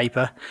 Burning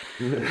Paper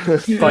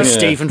by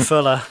Stephen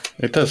Fuller.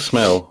 It does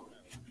smell.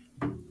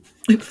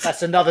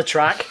 That's another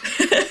track.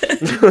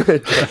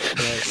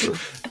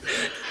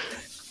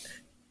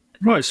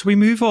 Right, so we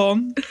move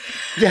on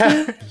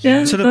Yeah.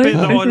 to the bit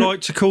that I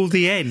like to call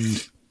the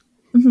end.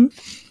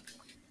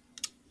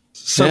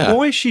 So Yeah.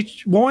 why is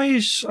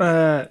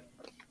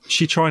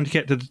she trying to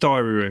get to the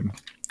diary room?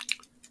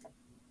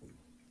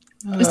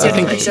 It's the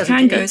only place you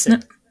can go,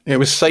 isn't it? It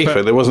was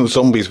safer. There wasn't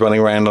zombies running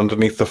around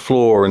underneath the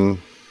floor and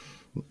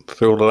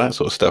through all of that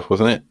sort of stuff,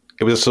 wasn't it?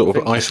 It was a sort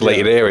of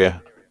isolated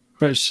area.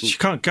 But she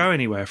can't go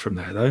anywhere from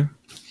there, though.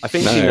 I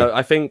think No.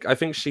 I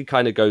think she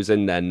kind of goes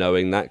in there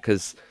knowing that,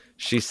 because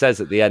she says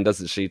at the end,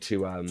 doesn't she,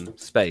 to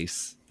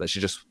Space, that she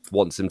just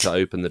wants him to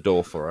open the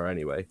door for her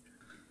anyway.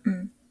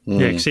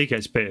 Yeah, because he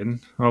gets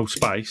bitten. Oh,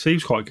 Space. He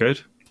was quite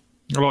good.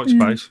 I like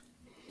Space.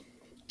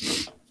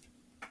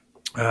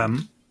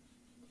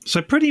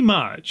 So pretty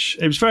much,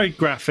 it was very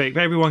graphic.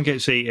 Everyone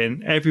gets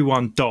eaten.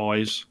 Everyone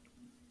dies.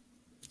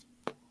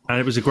 And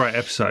it was a great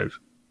episode.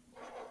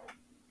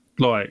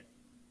 Like,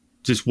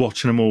 just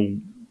watching them all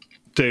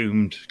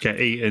doomed get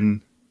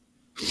eaten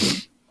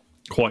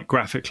quite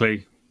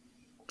graphically.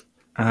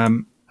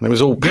 And it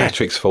was all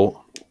Patrick's fault.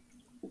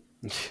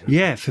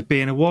 Yeah, for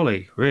being a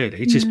Wally,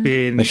 really. Just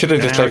being. They should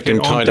have just left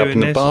him tied up in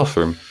the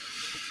bathroom.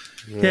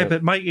 Yeah,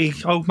 but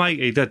old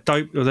matey, the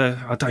dope, I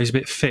don't know, he's a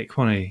bit thick,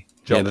 wasn't he?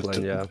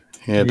 Joplin, yeah.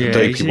 Yeah, the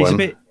dopey he's one. a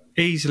bit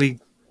easily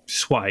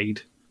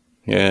swayed.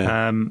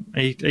 Yeah.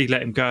 He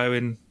let him go,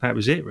 and that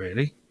was it,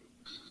 really.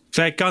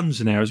 They had guns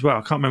in there as well.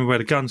 I can't remember where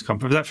the guns come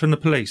from. Was that from the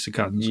police, the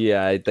guns?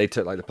 Yeah, they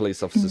took like the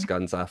police officers'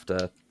 guns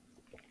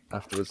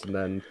afterwards, and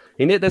then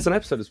there's an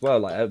episode as well.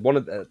 Like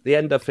at the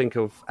end, I think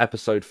of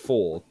episode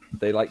 4,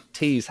 they like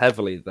tease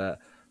heavily that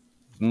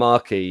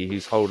Marky,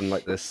 who's holding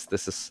like this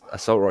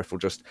assault rifle,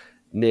 just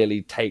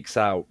nearly takes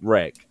out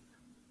Rick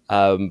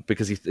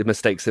because he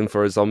mistakes him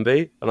for a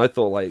zombie. And I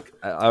thought, like,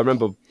 I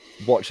remember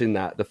watching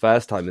that the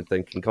first time and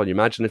thinking, can you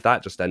imagine if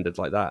that just ended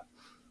like that?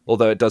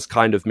 Although it does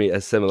kind of meet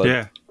a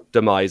similar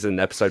demise in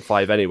episode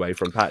 5 anyway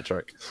from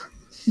Patrick.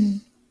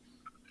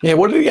 Yeah,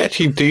 what did he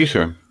actually do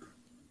to him?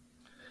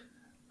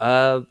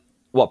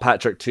 What,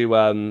 Patrick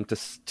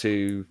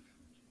to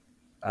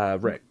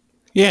Rick?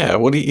 Yeah,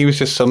 well, he was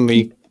just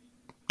suddenly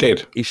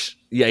dead.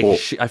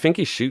 I think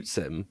he shoots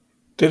him.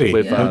 Did he?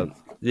 With,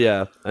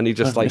 and he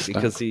just like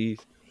because he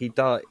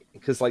died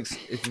because like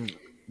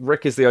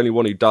Rick is the only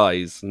one who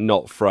dies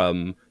not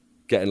from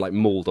getting like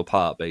mauled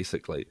apart,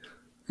 basically.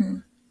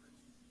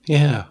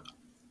 Yeah.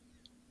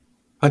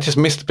 I just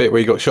missed a bit where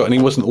he got shot and he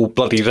wasn't all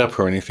bloodied up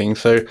or anything,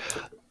 so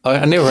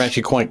I never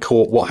actually quite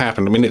caught what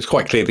happened. I mean, it's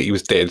quite clear that he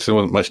was dead, so there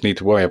wasn't much need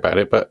to worry about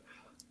it, but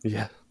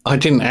I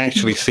didn't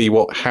actually see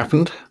what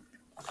happened.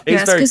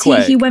 Yeah, it's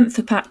because he went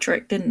for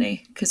Patrick, didn't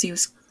he? Because he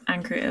was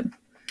angry at him.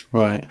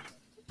 Right.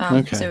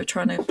 Because they were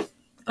trying to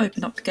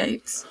open up the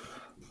gates.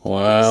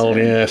 Well,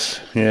 yes,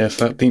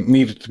 that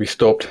needed to be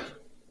stopped.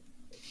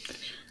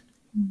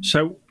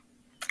 So,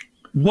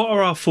 what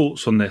are our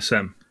thoughts on this,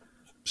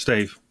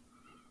 Steve?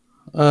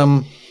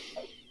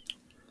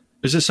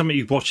 Is this something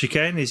you'd watch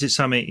again? Is it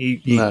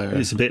something no.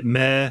 It's a bit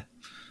meh?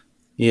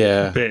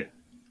 Yeah. A bit,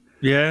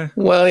 yeah?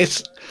 Well,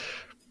 it's...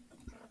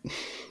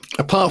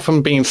 Apart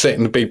from being set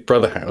in the Big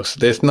Brother house,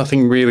 there's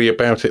nothing really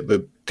about it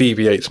that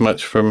deviates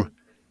much from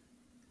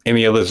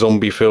any other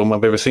zombie film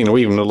I've ever seen, or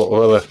even a lot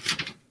of other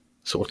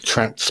sort of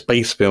trapped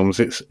space films.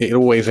 It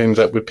always ends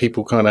up with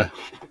people kind of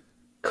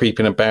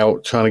creeping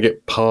about, trying to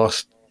get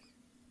past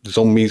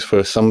zombies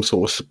for some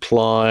sort of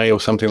supply or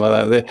something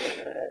like that.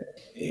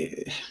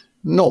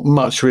 Not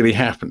much really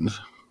happens.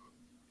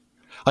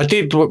 I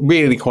did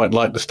really quite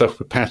like the stuff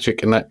with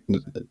Patrick and that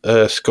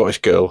Scottish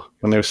girl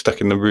when they were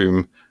stuck in the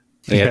room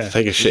and he had to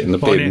take a shit in the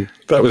bin.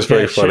 That was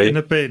very funny. Shit in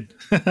the bin.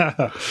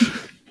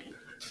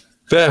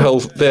 Their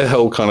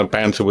whole kind of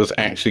banter was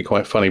actually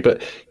quite funny,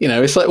 but you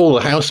know, it's like all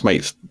the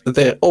housemates.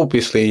 They're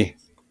obviously,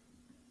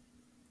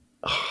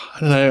 I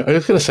don't know. I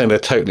was going to say they're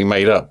totally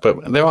made up,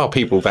 but there are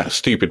people that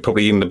stupid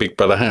probably in the Big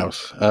Brother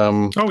house.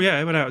 Oh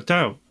yeah, without a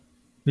doubt.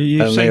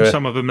 You've seen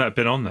some of them that have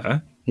been on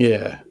there.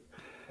 Yeah.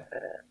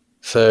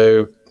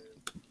 So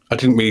I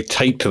didn't really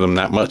take to them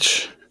that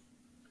much.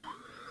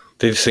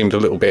 They just seemed a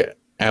little bit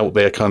out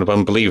there, kind of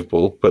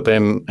unbelievable. But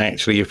then,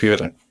 actually, if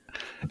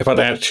I'd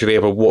actually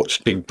ever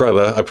watched Big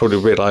Brother, I probably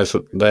realised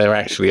that they're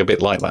actually a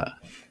bit like that.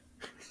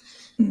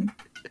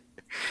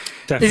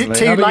 Definitely.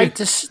 Is it too late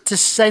to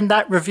send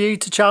that review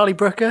to Charlie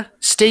Brooker?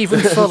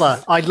 Stephen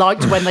Fuller, I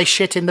liked when they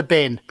shit in the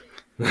bin.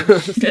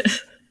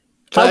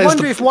 I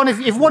wonder if one of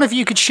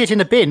you could shit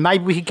in a bin,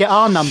 maybe we could get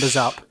our numbers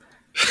up.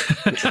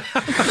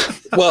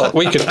 Well,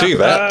 we could do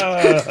that.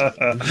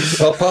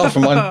 Well, apart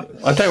from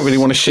I don't really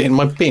want to shit in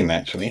my bin,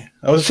 actually.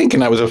 I was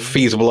thinking that was a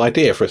feasible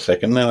idea for a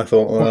second. Then I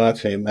thought, well,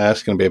 actually,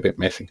 that's going to be a bit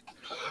messy.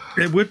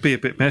 It would be a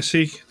bit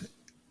messy,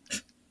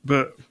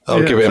 but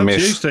I'll give it a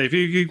miss. You, Steve,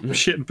 you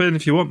shit in the bin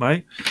if you want,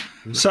 mate.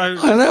 So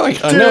I know I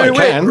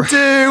can.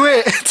 Do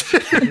it.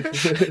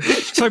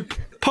 So,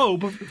 Paul,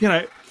 you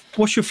know,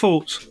 what's your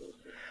thoughts?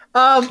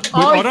 I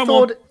don't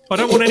want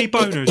any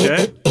boners,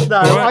 yeah?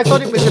 No, right. I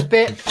thought it was a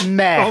bit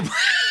meh.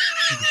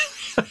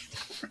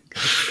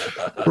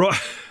 Right.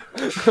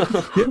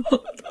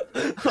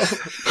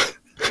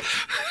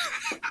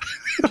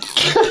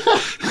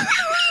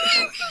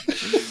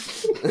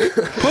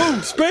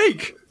 Paul,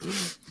 speak!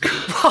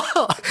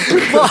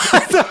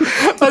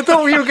 I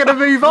thought we were going to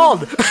move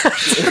on.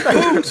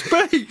 Paul,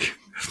 speak!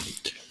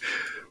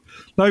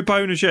 No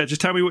bonus yet,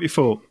 just tell me what you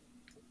thought.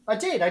 I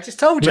did, I just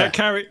told you. I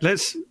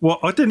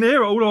didn't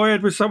hear it. All I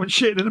heard was someone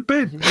shitting in a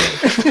bin.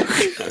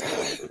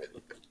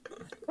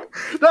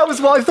 That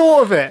was what I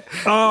thought of it.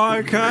 Oh,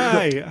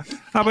 okay.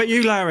 How about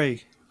you,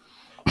 Larry?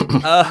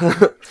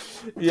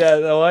 Yeah,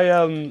 no,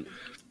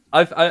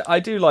 I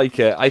do like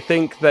it. I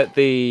think that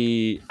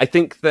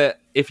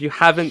if you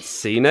haven't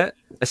seen it,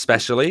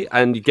 especially,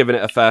 and you're giving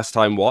it a first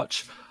time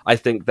watch, I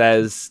think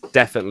there's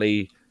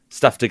definitely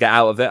stuff to get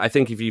out of it. I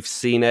think if you've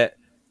seen it,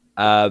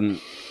 I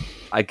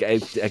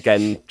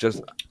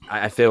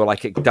feel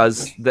like it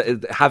does.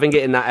 Having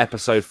it in that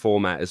episode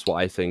format is what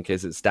I think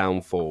is its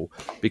downfall.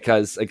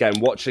 Because again,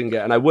 watching it,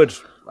 and I would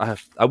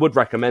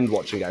recommend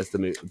watching it as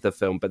the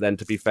film. But then,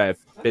 to be fair,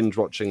 binge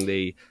watching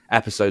the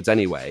episodes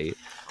anyway,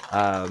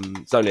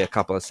 it's only a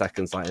couple of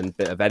seconds, like, and a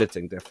bit of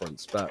editing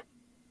difference. But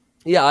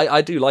yeah,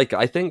 I do like it.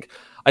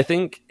 I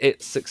think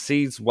it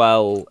succeeds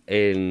well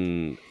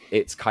in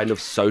its kind of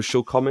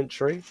social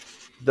commentary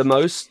the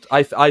most.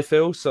 I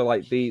feel so,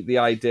 like the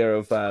idea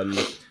of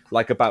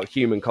like about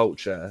human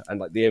culture and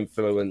like the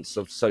influence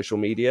of social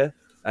media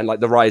and like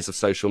the rise of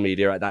social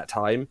media at that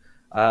time,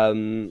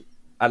 and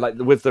like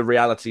with the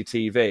reality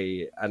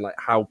TV and like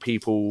how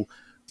people,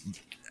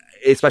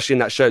 especially in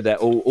that show, that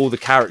all the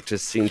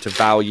characters seem to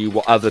value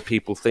what other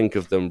people think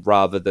of them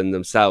rather than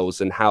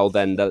themselves, and how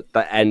then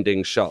the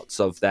ending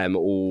shots of them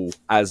all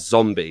as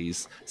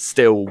zombies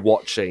still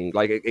watching,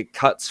 like it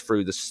cuts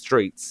through the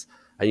streets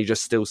and you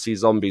just still see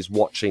zombies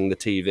watching the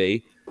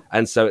TV.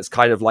 And so it's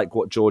kind of like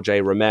what George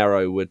A.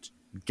 Romero would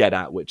get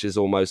at, which is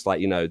almost like,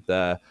 you know,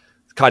 the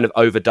kind of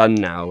overdone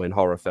now in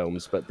horror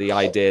films, but the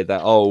idea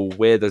that, oh,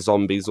 we're the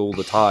zombies all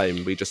the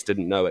time, we just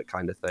didn't know it,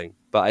 kind of thing.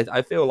 But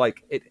I feel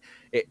like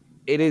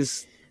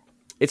it's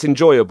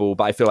enjoyable,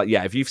 but I feel like,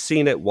 yeah, if you've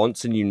seen it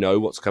once and you know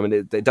what's coming,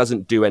 it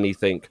doesn't do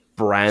anything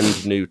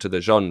brand new to the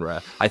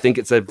genre. I think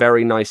it's a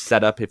very nice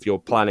setup if you're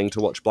planning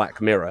to watch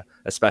Black Mirror,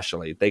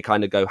 especially. They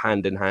kind of go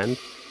hand in hand.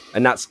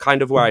 And that's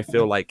kind of where I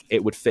feel like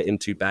it would fit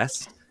into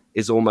best,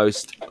 is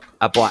almost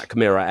a Black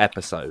Mirror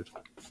episode.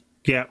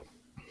 Yeah.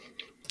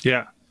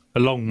 Yeah. A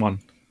long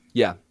one.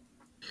 Yeah.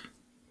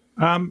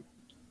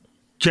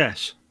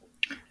 Jess?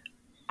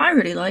 I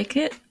really like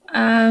it.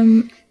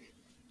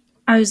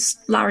 As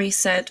Larry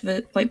said,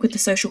 that, like, with the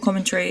social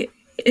commentary,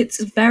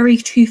 it's very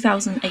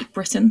 2008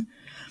 Britain,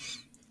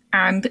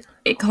 and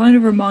it kind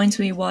of reminds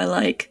me why,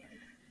 like,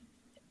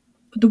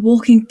 The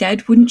Walking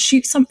Dead wouldn't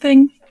shoot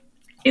something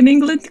in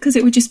England, because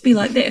it would just be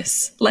like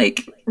this,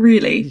 like,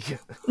 really,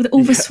 with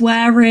all the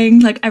swearing,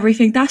 like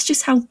everything. That's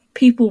just how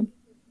people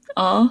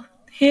are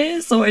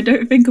here. So I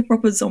don't think a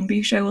proper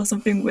zombie show or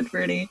something would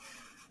really,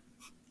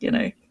 you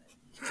know,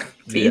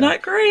 be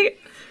that great.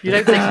 You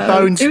don't think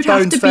Bones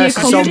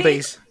versus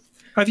Zombies?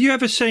 Have you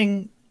ever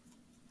seen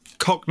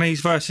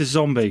Cockneys versus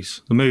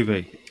Zombies, the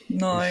movie?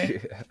 No.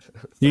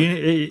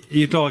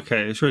 You'd like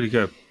it. It's really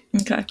good.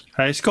 Okay.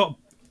 It's got,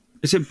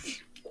 is it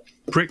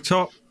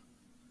Bricktop?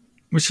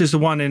 Which is the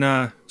one in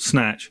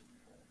Snatch.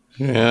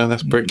 Yeah,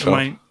 that's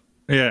Bricktop.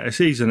 Yeah,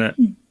 he's in it.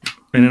 In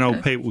an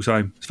old people's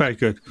home. It's very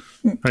good.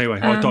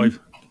 Anyway, I dive.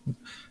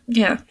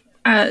 Yeah.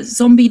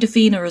 Zombie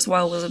Davina as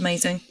well was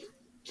amazing.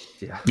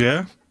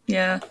 Yeah?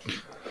 Yeah.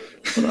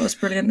 I thought that was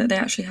brilliant that they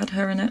actually had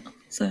her in it.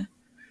 So,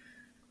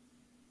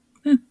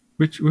 yeah.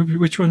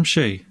 Which one's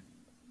she?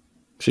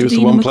 She was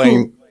the one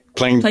playing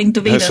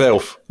Davina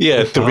herself.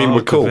 Yeah, Davina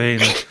McCall.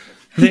 Davina.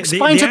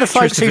 Explain to the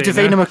folks who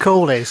Davina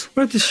McCall is.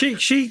 Well,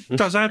 she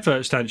does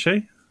adverts, doesn't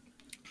she?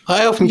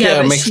 I often get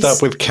her mixed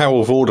up with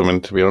Carol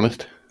Vorderman, to be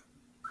honest.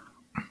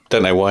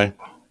 Don't know why.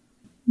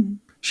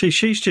 She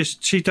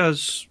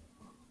does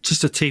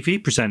just a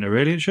TV presenter,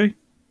 really, isn't she?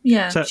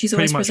 Yeah, she's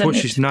always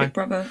presented Big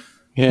Brother.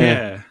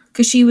 Yeah.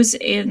 Because she was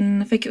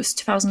in, I think it was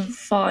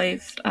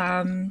 2005,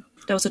 there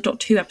was a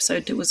Doctor Who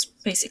episode that was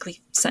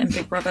basically set in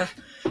Big Brother,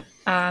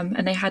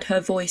 and they had her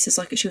voice as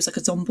like, she was like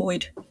a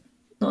zomboid.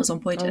 Not a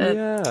zomboid,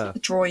 a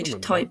droid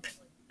type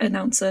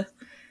announcer,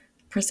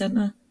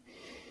 presenter.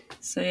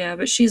 So yeah,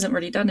 but she hasn't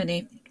really done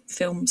any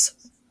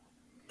films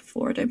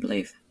before, I don't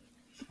believe.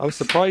 I was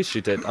surprised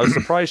she did. I was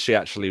surprised she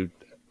actually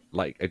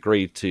like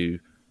agreed to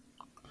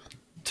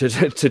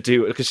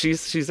do it, because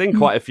she's in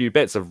quite a few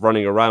bits of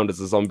running around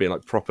as a zombie and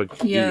like proper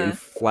eating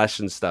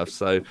flesh and stuff.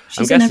 So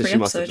I'm guessing she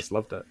must have just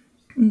loved it.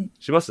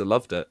 She must have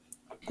loved it.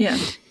 Yeah,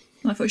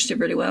 I thought she did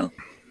really well.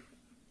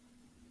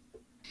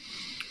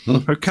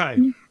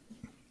 Okay.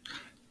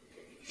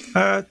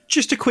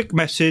 Just a quick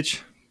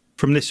message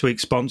from this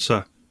week's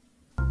sponsor.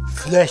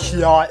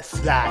 Fleshlight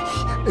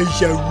Flash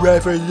is a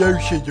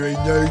revolutionary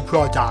new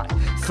product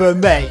for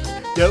me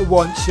that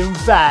wants some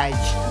veg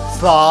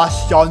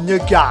fast on the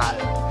go.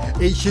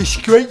 Its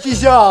discreet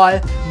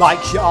design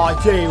makes it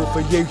ideal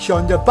for use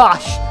on the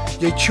bus,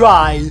 the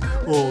train,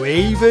 or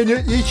even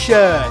at your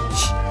church.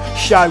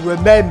 So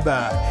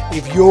remember,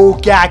 if you're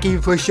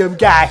gagging for some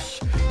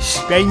gas,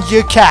 spend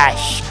your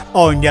cash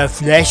on the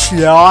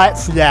Fleshlight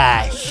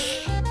Flash.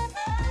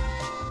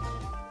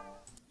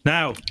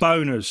 Now,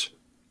 boners.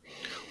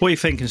 What are you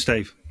thinking,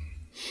 Steve?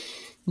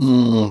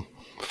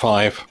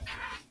 5.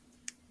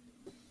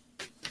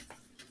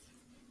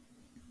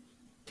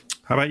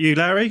 How about you,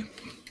 Larry?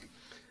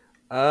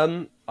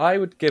 I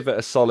would give it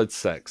a solid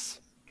 6.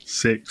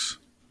 6.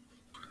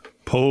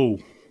 Paul?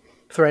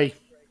 3.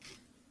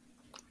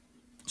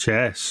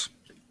 Jess?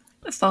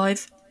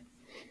 5.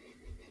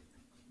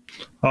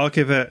 I'll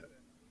give it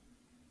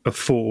a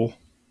 4.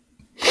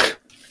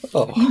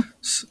 Oh.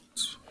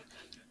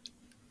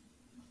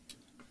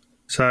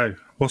 So,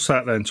 What's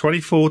that then?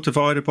 24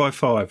 divided by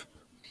 5.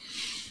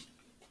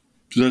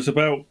 So there's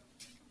about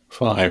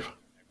 5.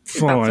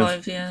 About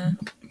 5, yeah.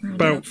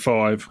 About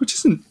 5, which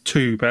isn't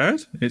too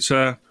bad. It's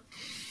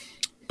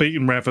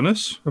beating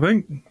Ravenous, I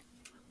think.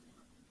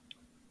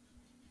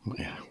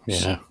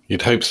 Yeah,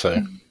 you'd hope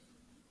so.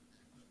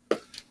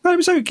 No,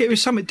 it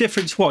was something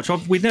different to watch.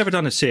 We'd never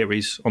done a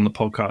series on the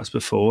podcast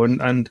before,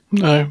 and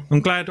No.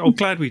 I'm glad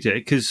we did,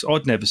 because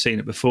I'd never seen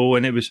it before,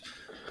 and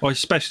I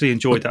especially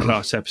enjoyed that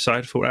last episode.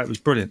 I thought that was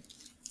brilliant.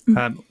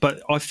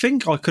 But I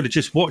think I could have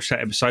just watched that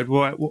episode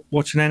without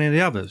watching any of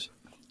the others.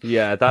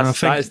 Yeah,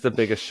 that is the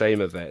biggest shame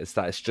of it, is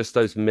that it's just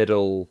those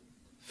middle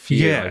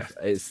few. Yeah.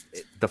 It's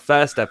the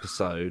first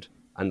episode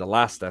and the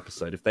last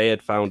episode. If they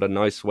had found a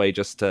nice way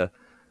just to...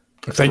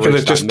 If they could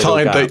have just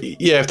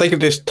if they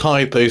could just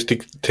tied those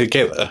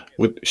together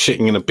with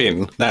shitting in a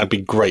bin, that'd be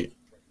great.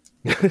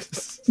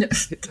 That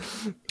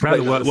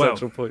would work well.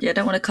 Yeah, I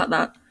don't want to cut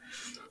that.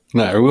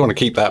 No, we want to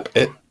keep that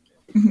bit.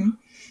 Mm-hmm.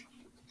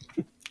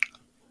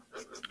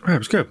 That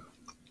was good.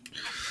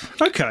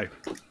 Okay,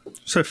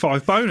 so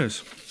 5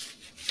 boners.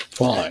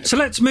 5. So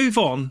let's move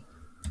on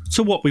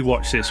to what we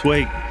watched this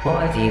week.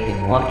 What have you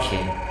been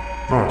watching?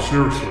 No,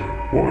 seriously,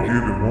 what have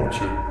you been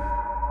watching?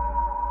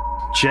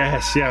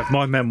 Jess, yeah,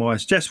 my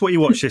memoirs. Jess, what you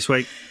watched this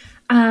week?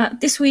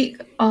 This week,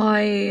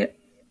 because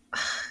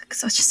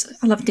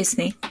I love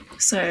Disney,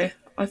 so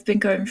I've been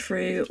going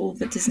through all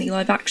the Disney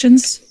live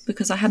actions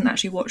because I hadn't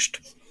actually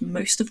watched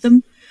most of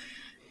them.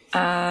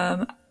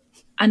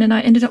 And then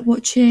I ended up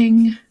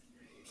watching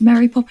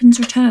Mary Poppins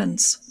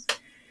Returns,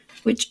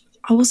 which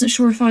I wasn't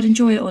sure if I'd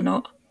enjoy it or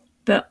not,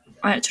 but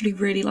I actually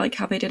really like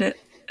how they did it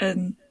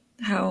and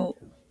how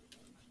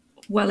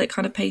well it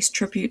kind of pays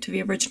tribute to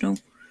the original.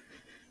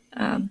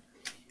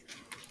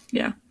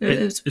 Yeah,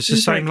 It's the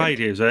same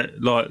lady, is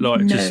it? Like no,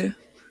 just...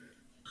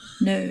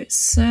 no,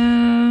 it's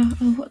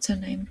what's her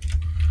name?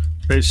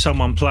 There's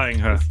someone playing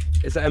her.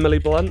 Is it Emily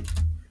Blunt?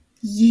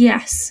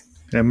 Yes,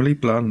 Emily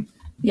Blunt.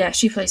 Yeah,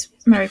 she plays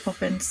Mary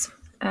Poppins.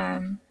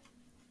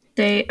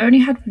 They only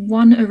had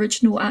one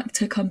original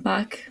actor come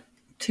back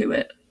to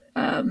it,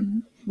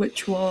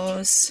 which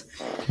was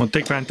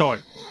Dick Van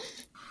Dyke.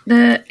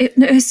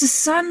 It's the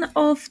son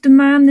of the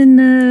man in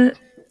the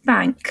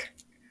bank.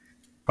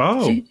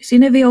 Oh, so you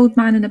know the old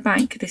man in the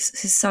bank?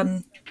 His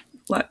son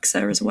works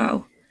there as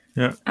well.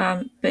 Yeah.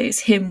 But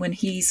it's him when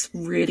he's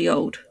really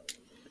old,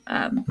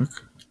 and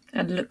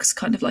looks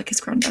kind of like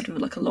his granddad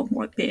with like a long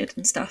white beard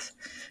and stuff.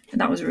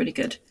 And that was really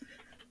good.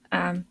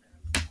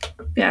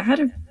 Yeah, I had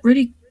a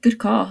really good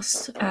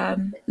cast.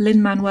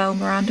 Lin-Manuel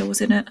Miranda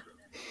was in it.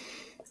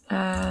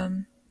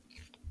 Colin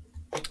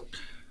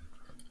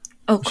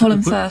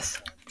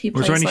Firth. He plays,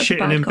 was there any like, the shitting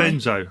bad in guy.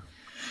 Benzo?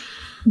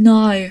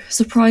 No,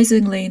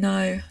 surprisingly,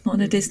 no, not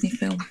in a Disney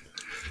film.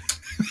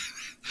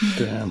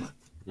 Damn.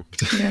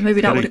 Yeah,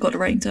 maybe that would have got it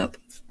ranked up.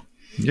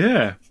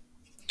 Yeah.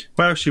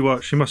 What else you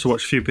watched? You must have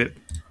watched a few bit.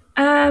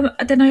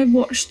 Then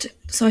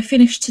I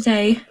finished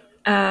today.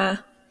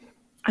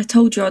 I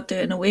told you I'd do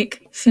it in a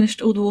week.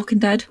 Finished all the Walking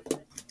Dead.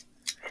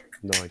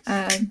 Nice.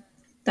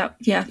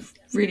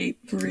 Really,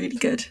 really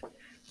good.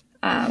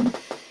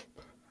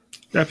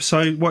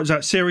 Episode, what is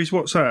that? Series,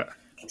 what's that?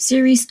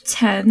 Series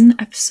 10,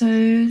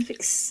 episode, I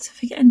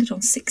think it ended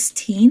on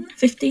 15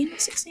 or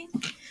 16.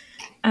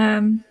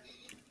 And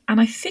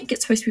I think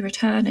it's supposed to be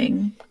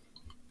returning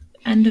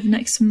end of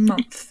next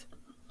month.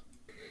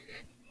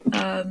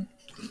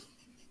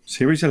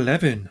 Series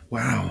 11,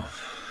 wow.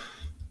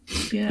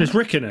 Yeah. There's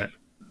Rick in it?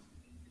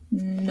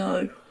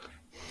 No.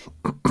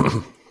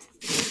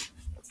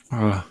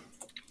 I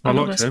I'm not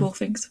going liked to him. spoil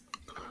things.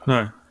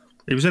 No.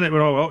 He was in it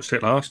when I watched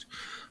it last.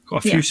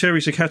 Got a few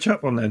series to catch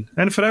up on then.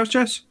 Anything else,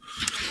 Jess?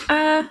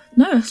 No,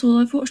 that's all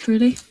I've watched,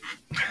 really.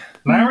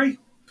 Larry?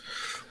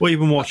 What have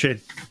you been watching?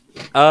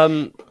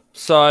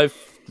 So I've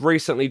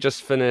recently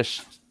just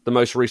finished the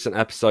most recent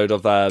episode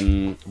of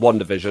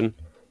WandaVision.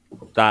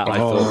 That I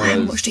thought was... I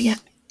haven't watched it yet.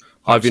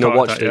 Have you not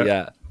watched it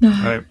yet?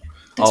 No.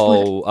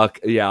 No.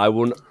 Okay, yeah, I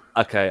will.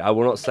 Okay, I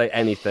will not say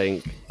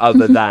anything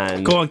other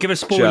than. Go on, give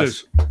us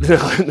spoilers.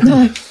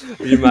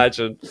 You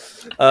imagine.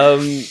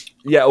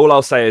 Yeah, all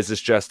I'll say is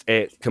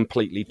it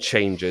completely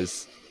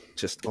changes.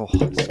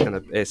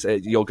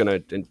 You're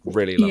gonna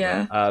really love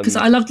it. Because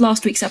I loved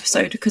last week's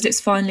episode because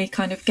it's finally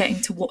kind of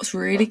getting to what's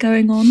really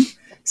going on.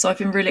 So I've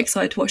been really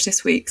excited to watch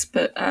this week's,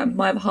 but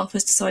my other half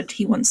has decided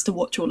he wants to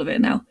watch all of it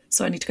now.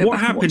 So I need to go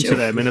back and watch it. What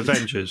happened to them in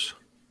Avengers?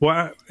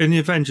 What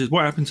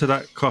happened to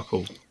that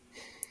couple?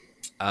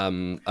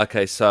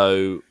 Okay,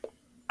 so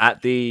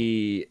at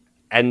the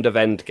end of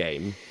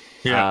Endgame,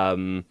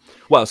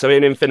 so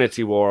in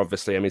Infinity War,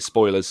 obviously, I mean,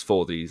 spoilers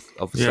for these,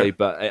 obviously,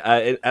 but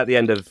at the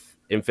end of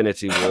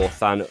Infinity War,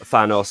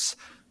 Thanos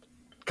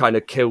kind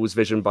of kills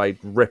Vision by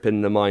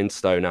ripping the Mind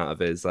Stone out of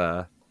his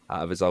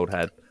old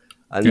head,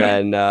 and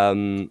then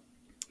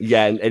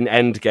in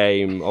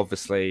Endgame,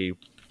 obviously,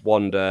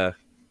 Wanda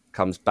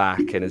comes back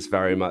and is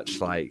very much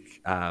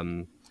like.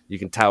 You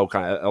can tell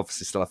kind of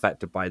obviously still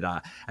affected by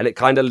that. And it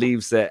kind of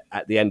leaves it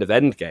at the end of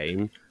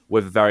Endgame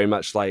with very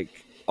much like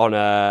on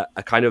a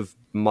kind of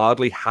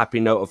mildly happy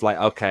note of like,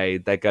 okay,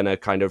 they're gonna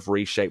kind of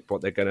reshape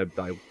what they're gonna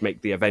like,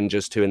 make the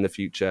Avengers 2 in the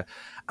future,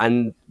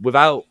 and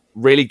without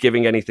really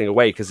giving anything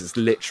away, because it's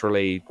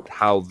literally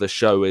how the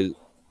show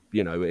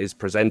is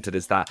presented,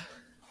 is that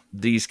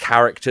these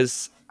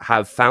characters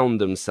have found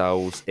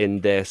themselves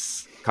in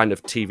this kind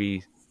of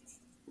TV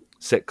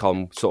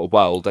sitcom sort of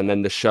world, and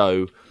then the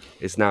show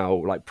is now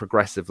like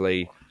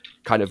progressively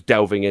kind of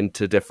delving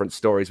into different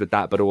stories with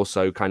that, but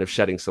also kind of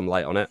shedding some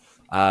light on it.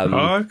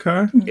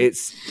 Okay. It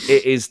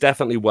is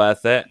definitely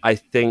worth it. I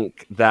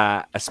think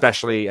that,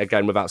 especially,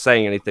 again, without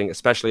saying anything,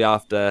 especially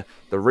after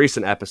the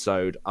recent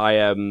episode, I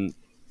am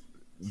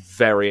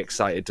very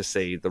excited to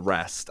see the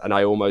rest, and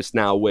I almost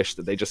now wish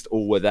that they just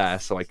all were there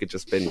so I could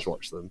just binge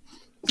watch them.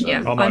 So.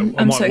 Yeah,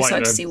 I'm so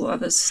excited to see what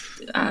others,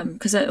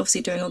 because they're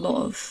obviously doing a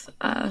lot of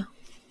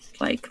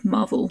like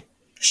Marvel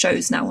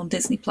shows now on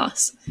Disney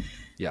Plus.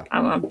 Yeah,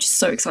 and I'm just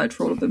so excited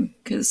for all of them,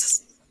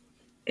 because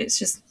it's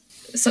just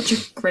such a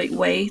great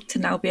way to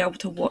now be able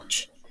to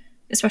watch,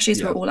 especially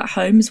as we're all at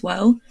home as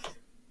well.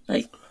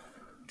 Like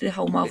the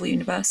whole Marvel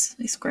universe,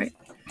 it's great.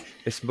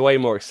 It's way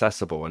more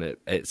accessible, and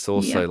it's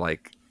also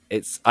like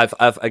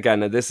I've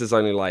again, and this is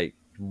only like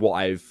what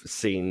I've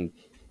seen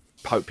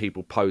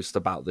people post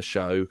about the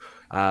show,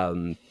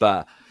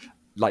 but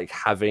like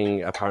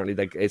having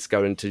apparently it's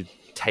going to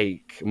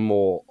take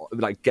more,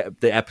 like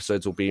the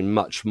episodes will be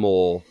much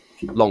more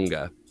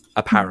longer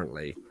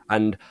apparently,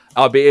 and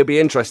it'll be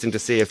interesting to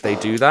see if they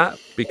do that,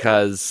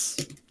 because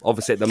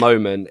obviously at the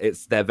moment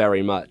they're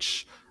very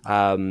much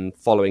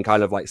following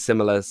kind of like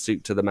similar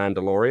suit to The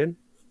Mandalorian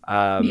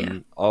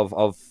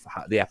of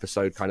the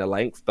episode kind of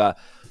length, but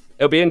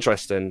it'll be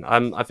interesting.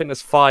 I think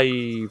there's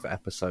 5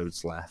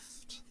 episodes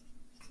left,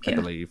 I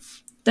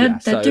believe.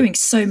 They're doing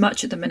so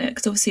much at the minute,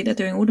 because obviously they're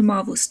doing all the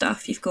Marvel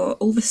stuff. You've got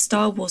all the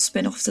Star Wars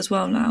spin-offs as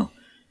well now.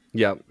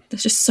 Yeah,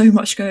 there's just so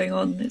much going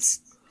on.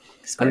 It's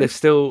and they're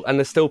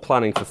still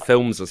planning for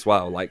films as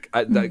well. Like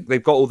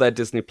they've got all their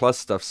Disney Plus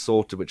stuff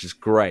sorted, which is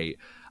great.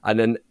 And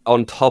then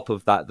on top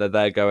of that,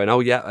 they're going, oh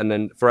yeah, and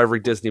then for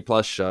every Disney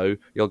Plus show,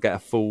 you'll get a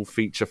full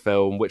feature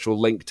film, which will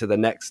link to the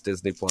next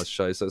Disney Plus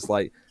show. So it's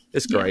like,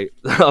 it's great.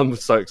 I'm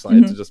so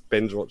excited to just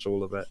binge watch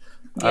all of it.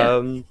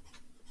 Yeah.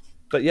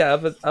 But yeah,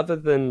 other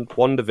than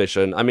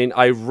WandaVision, I mean,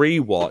 I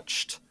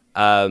rewatched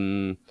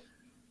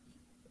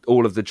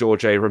all of the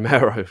George A.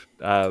 Romero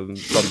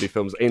zombie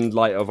films in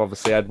light of,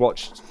 obviously, I'd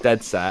watched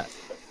Dead Set,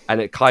 and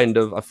it kind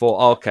of, I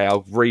thought, okay,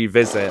 I'll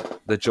revisit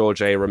the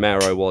George A.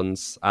 Romero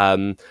ones.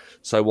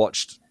 So I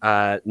watched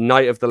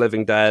Night of the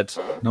Living Dead,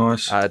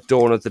 nice,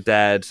 Dawn of the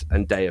Dead,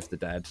 and Day of the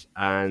Dead.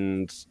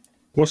 And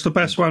what's the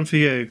best one for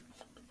you?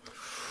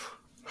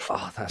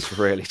 Oh, that's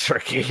really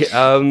tricky.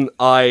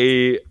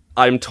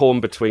 I'm torn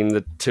between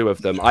the two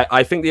of them.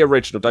 I think the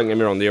original, don't get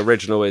me wrong, the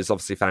original is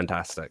obviously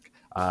fantastic.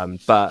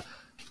 But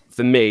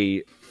for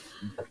me,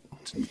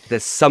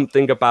 there's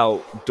something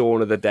about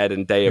Dawn of the Dead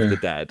and Day of the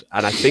Dead.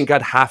 And I think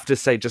I'd have to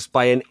say, just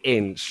by an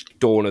inch,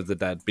 Dawn of the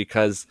Dead,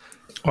 because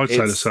I'd say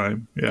the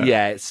same.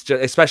 Yeah, it's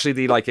just, especially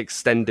the like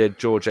extended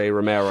George A.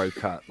 Romero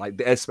cut, like,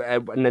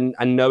 and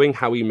knowing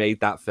how he made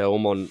that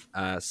film on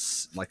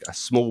like a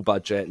small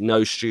budget,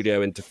 no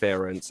studio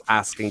interference,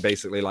 asking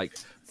basically like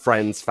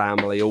friends,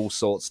 family, all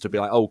sorts to be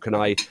like, oh, can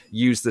I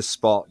use this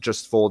spot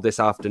just for this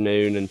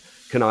afternoon, and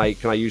can I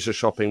use a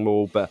shopping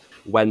mall, but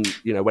when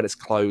it's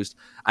closed,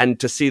 and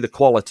to see the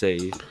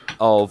quality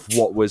of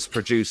what was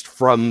produced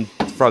from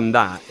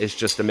that is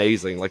just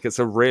amazing. Like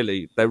they're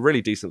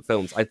really decent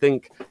films. I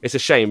think it's a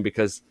shame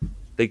because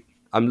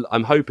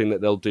I'm hoping that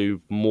they'll do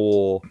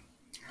more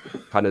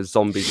kind of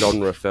zombie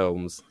genre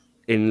films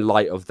in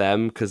light of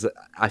them, because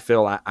I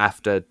feel like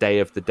after Day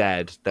of the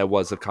Dead there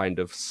was a kind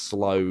of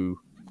slow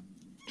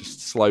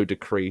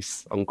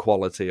decrease on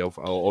quality of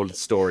or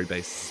story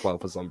basis as well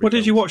for zombie What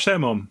films. did you watch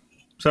them on?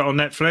 Is that on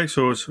Netflix,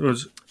 or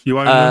was you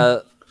own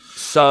them?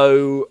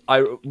 So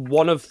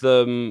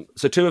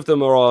two of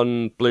them are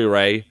on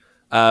Blu-ray.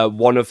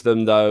 One of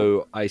them,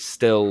 though, I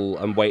still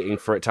am waiting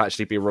for it to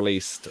actually be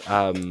released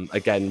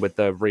again with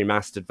the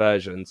remastered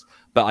versions.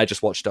 But I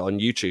just watched it on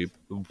YouTube.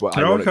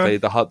 Ironically,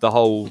 the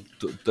whole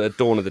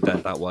Dawn of the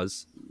Dead that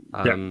was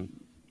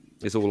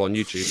is all on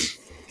YouTube.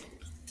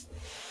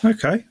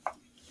 Okay.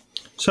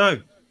 So,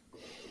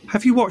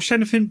 have you watched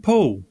anything,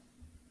 Paul?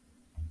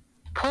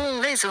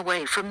 Paul is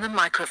away from the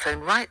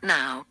microphone right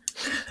now.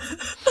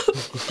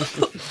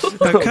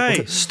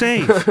 Okay,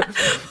 Steve.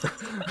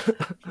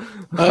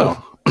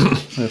 Oh,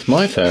 it's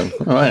my turn.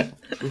 All right.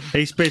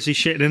 He's busy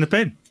shitting in the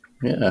bin.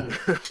 Yeah.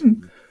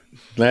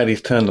 Glad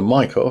he's turned the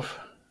mic off.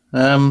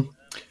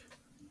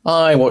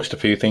 I watched a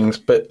few things,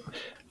 but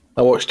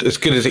I watched As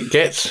Good as It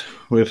Gets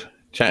with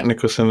Jack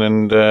Nicholson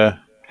and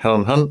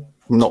Helen Hunt.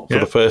 Not for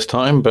the first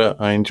time, but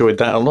I enjoyed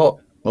that a lot.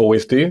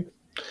 Always do.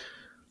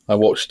 I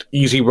watched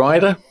Easy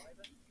Rider.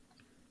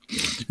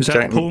 Is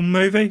that a porn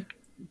movie?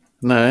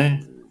 No,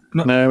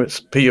 it's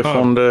Peter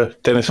Fonda,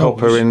 Dennis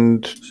Hopper,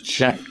 and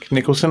Jack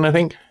Nicholson, I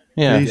think.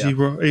 Yeah,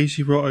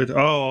 Easy Rider.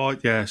 Oh,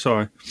 yeah.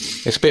 Sorry,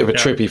 it's a bit of a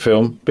trippy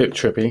film, bit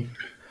trippy.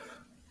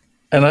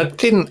 And I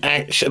didn't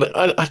actually.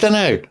 I don't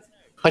know.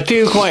 I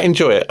do quite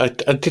enjoy it.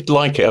 I did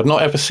like it. I've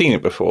not ever seen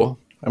it before.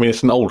 I mean,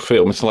 it's an old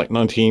film. It's like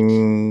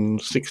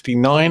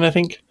 1969, I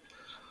think.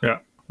 Yeah.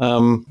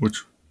 And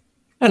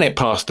it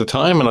passed the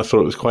time, and I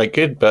thought it was quite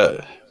good.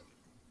 But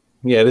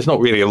yeah, there's not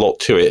really a lot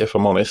to it, if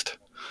I'm honest.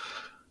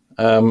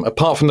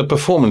 Apart from the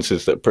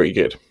performances that are pretty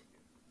good.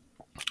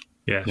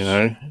 Yes. You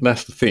know,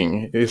 that's the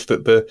thing, is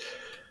that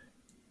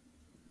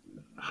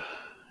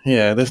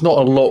there's not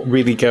a lot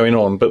really going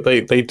on, but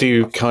they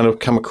do kind of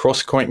come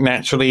across quite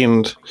naturally,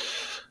 and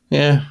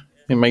yeah,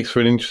 it makes for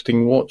an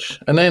interesting watch.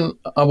 And then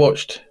I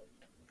watched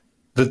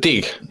The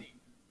Dig.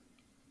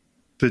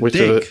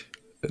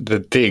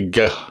 The Dig.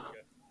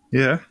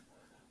 Yeah.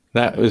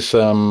 That was...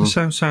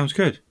 sounds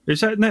good. Is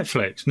that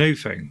Netflix? New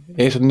thing?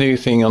 It's a new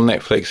thing on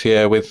Netflix,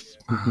 yeah, with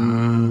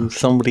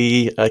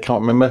somebody, I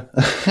can't remember,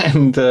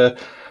 and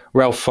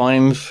Ralph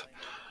Fiennes.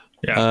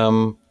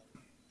 Yeah.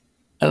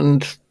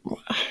 And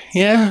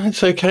yeah,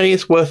 it's okay.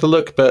 It's worth a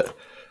look, but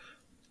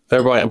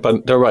they're right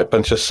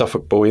bunch of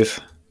Suffolk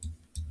boys.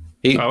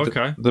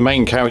 Okay. The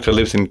main character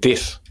lives in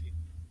Diss.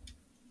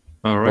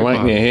 All right.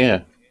 Right near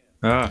here.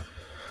 Ah.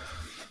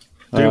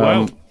 Do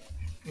well.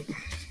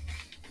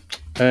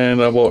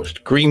 And I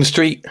watched Green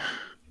Street.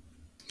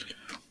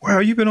 Wow,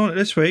 you've been on it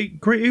this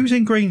week. Who's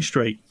in Green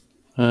Street?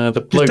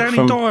 The bloke Is Danny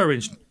from... Dyer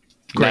in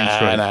Green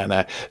Street?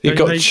 No. You've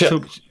got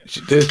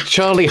there's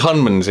Charlie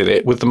Hunman's in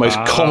it with the most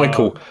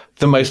comical,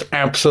 the most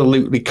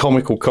absolutely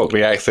comical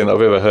Cockney accent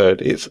I've ever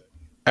heard. It's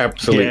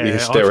absolutely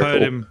hysterical. I've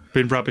heard him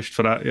been rubbished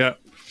for that, yeah.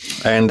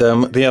 And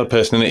the other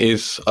person in it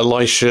is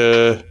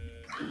Elisha,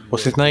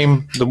 what's his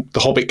name? The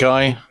Hobbit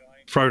guy?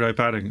 Frodo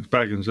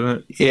Baggins, isn't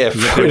it? Yeah,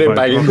 Frodo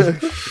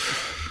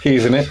Baggins.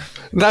 He's in it.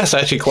 That's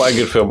actually quite a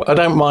good film. I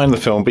don't mind the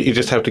film, but you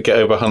just have to get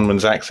over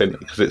Hunman's accent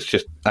because it's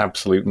just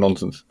absolute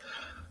nonsense.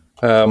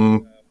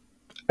 And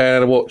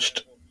I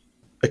watched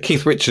a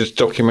Keith Richards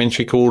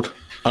documentary called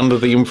Under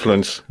the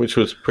Influence, which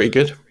was pretty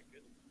good.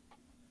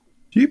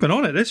 You've been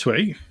on it this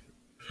week.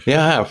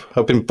 Yeah, I have.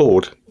 I've been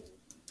bored.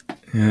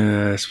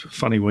 Yeah, it's a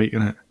funny week,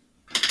 isn't it?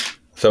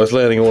 So I was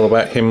learning all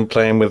about him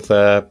playing with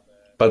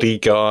Buddy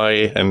Guy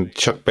and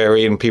Chuck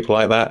Berry and people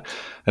like that,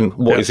 and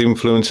what his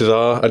influences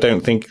are. I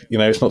don't think,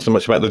 it's not so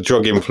much about the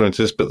drug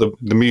influences, but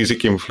the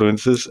music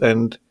influences.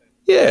 And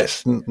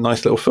yes,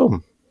 nice little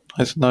film.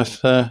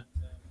 Nice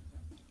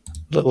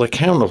little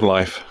account of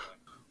life.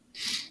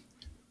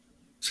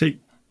 See,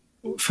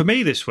 for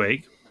me this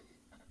week,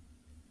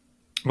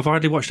 I've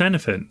hardly watched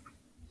anything.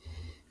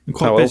 I'm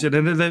quite busy.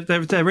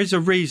 There is a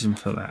reason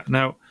for that.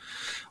 Now,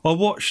 I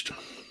watched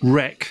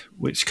Rec,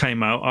 which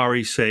came out,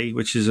 REC,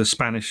 which is a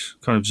Spanish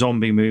kind of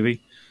zombie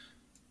movie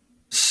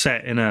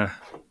set in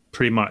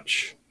pretty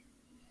much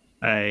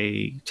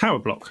a tower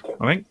block,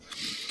 I think.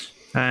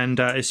 And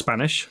it's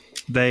Spanish.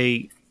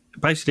 They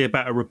basically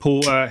about a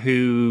reporter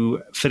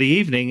who, for the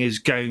evening, is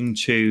going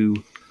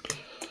to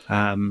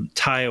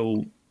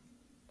tail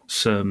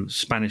some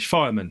Spanish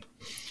firemen.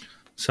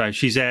 So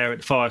she's there at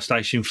the fire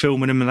station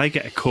filming them, and they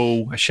get a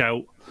call, a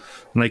shout,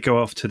 and they go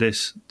off to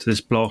this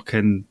block,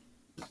 and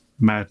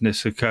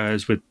madness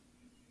occurs with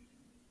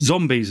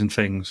zombies and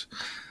things.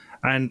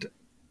 And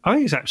I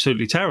think it's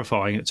absolutely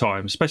terrifying at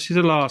times, especially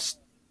the last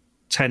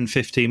 10,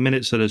 15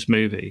 minutes of this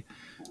movie.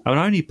 I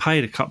only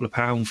paid a couple of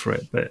pounds for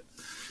it,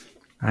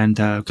 and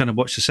I'm going to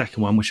watch the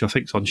second one, which I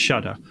think is on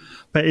Shudder.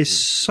 But it's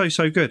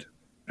so good,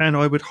 and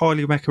I would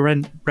highly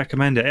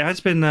recommend it. It has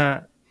been...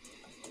 there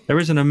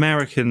is an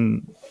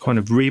American kind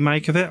of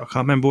remake of it. I can't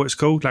remember what it's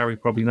called. Larry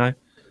probably know.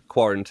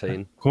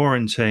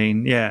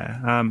 Quarantine,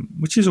 yeah.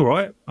 Which is all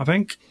right, I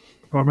think,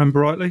 if I remember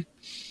rightly.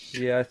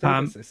 Yeah, I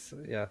think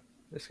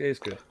it's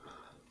good.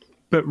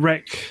 But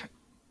Rec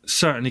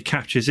certainly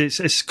captures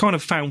it's kind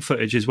of found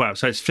footage as well.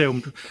 So it's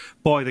filmed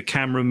by the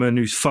cameraman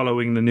who's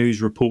following the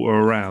news reporter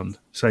around.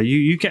 So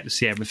you get to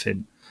see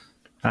everything.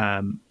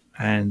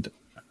 And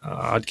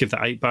I'd give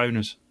that 8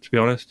 bonus, to be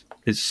honest.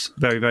 It's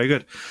very, very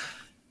good.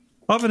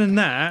 Other than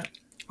that,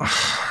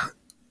 I've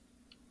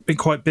been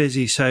quite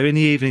busy. So in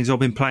the evenings, I've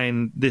been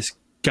playing this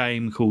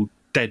game called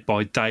Dead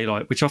by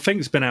Daylight, which I think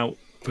has been out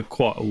for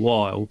quite a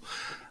while.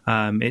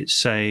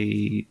 It's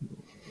an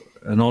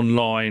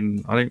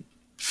online.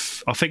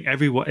 I think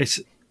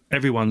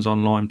everyone's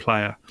online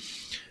player,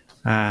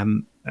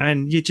 and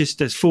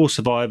there's 4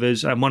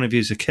 survivors, and one of you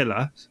is a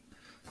killer.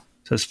 So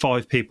there's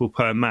 5 people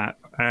per map,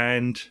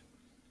 and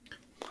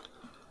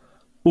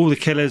all the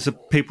killers are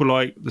people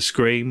like The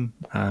Scream,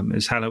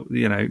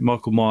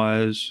 Michael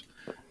Myers,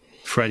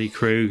 Freddy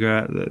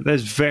Krueger.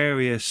 There's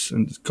various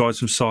guys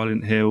from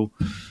Silent Hill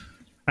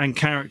and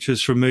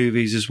characters from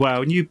movies as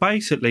well. And you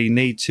basically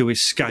need to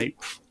escape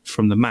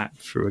from the map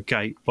through a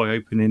gate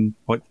by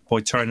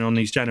turning on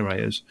these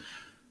generators.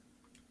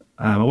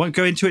 I won't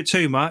go into it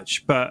too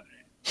much, but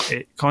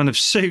it kind of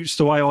suits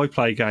the way I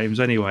play games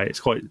anyway.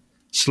 It's quite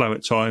slow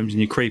at times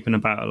and you're creeping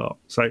about a lot.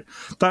 So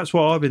that's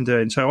what I've been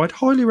doing. So I'd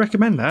highly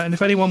recommend that. And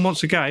if anyone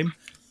wants a game,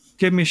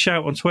 give me a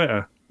shout on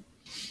Twitter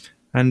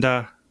and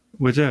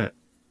we'll do it.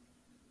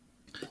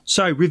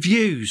 So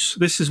reviews.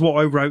 This is what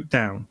I wrote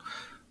down.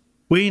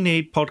 We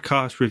need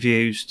podcast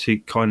reviews to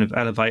kind of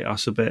elevate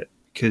us a bit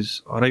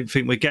because I don't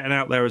think we're getting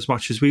out there as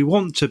much as we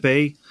want to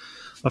be.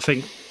 I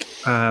think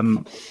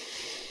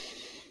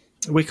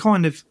we're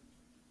kind of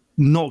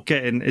not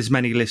getting as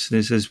many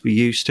listeners as we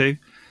used to.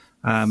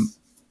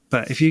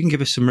 But if you can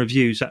give us some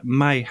reviews, that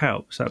may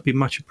help. So that'd be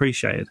much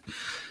appreciated.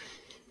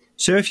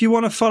 So if you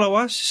want to follow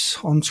us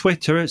on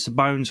Twitter, it's the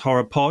Bones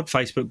Horror Pod,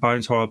 Facebook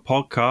Bones Horror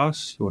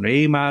Podcast. You want to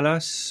email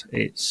us,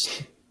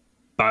 it's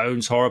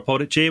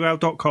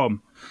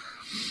boneshorrorpod@gmail.com.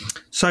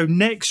 So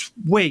next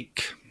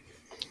week,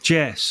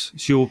 Jess,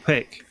 it's your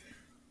pick.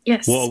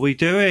 Yes. What are we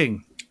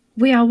doing?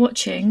 We are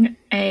watching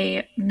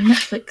a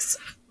Netflix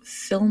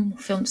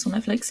films on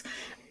Netflix,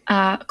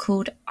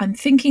 called I'm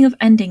Thinking of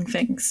Ending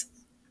Things.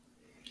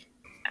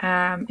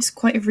 It's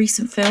quite a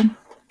recent film.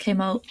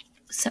 Came out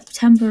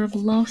September of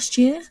last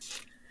year.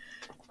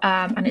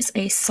 And it's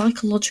a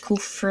psychological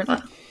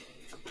thriller.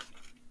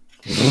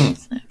 So,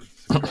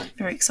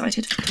 very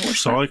excited to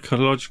watch that.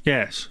 Psychological,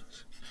 yes.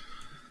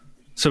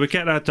 So we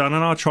get that done,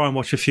 and I'll try and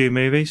watch a few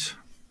movies.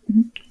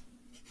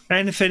 Mm-hmm.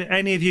 Anything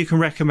any of you can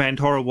recommend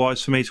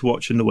horror-wise for me to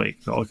watch in the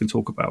week that I can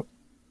talk about?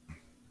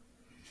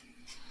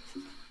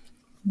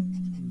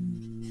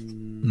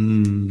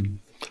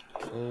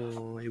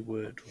 I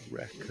would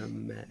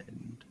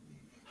recommend.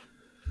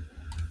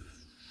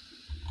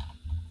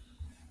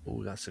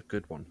 Oh, that's a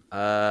good one.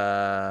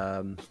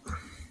 I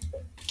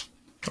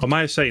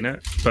may have seen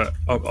it, but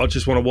I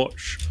just want to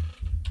watch.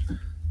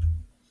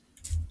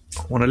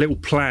 I want a little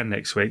plan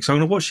next week. So I'm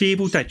going to watch the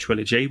Evil Dead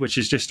trilogy, which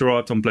has just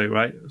arrived on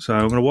Blu-ray. So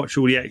I'm going to watch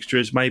all the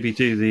extras, maybe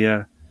do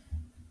the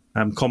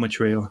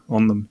commentary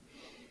on them.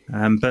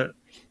 But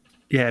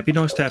yeah, it'd be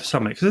nice to have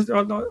something, because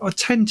I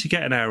tend to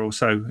get an hour or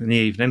so in the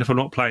evening if I'm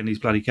not playing these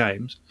bloody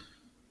games.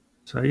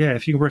 So yeah,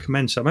 if you can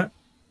recommend something.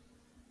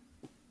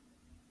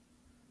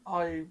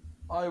 I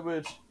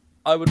would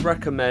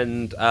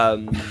recommend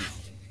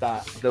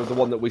that the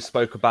one that we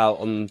spoke about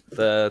on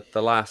the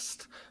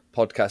last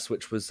podcast,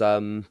 which was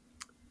The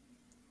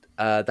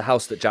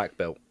House That Jack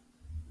Built.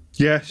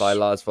 Yes, by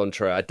Lars von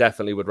Trier. I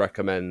definitely would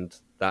recommend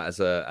that as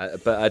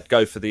but I'd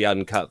go for the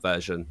uncut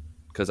version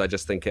because I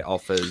just think it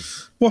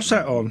offers. What's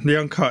that on? The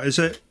uncut? Is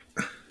it?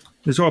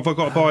 Have I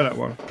got to buy that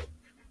one?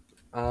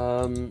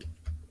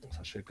 That's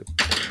actually a good.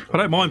 I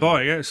don't mind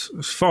buying it.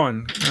 It's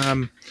fine.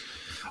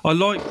 I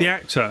like the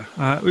actor.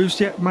 Who's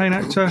the main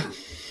actor?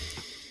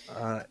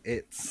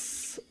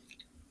 It's.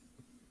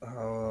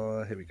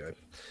 Here we go.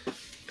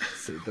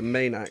 So the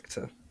main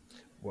actor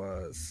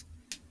was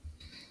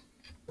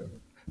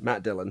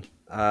Matt Dillon.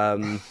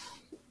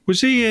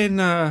 Was he in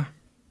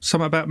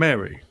Something About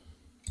Mary?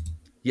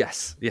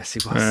 Yes, he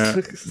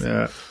was.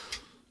 Yeah,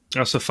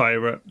 that's a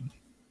favourite.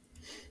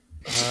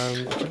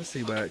 I'm trying to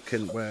see where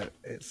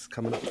it's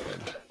coming up from.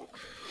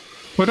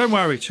 Well, don't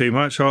worry too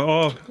much.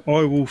 I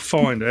will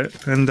find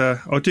it, and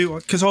I do,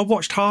 because I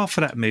watched half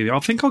of that movie. I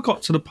think I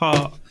got to the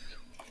part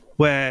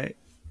where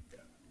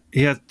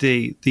he had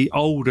the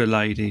older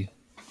lady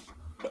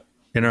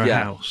in her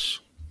house.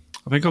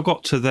 I think I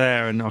got to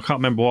there, and I can't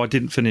remember why I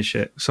didn't finish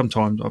it.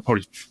 Sometimes I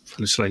probably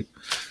fell asleep.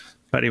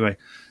 But anyway,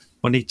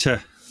 I need to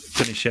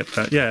finish it.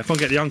 But yeah, if I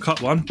get the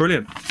uncut one,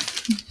 brilliant.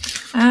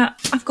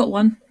 I've got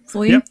one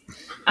for you.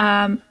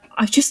 Yep.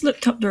 I've just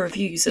looked up the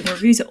reviews, and the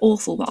reviews are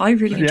awful, but I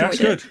really enjoyed it.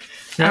 Good.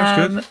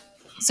 Yeah, it's good.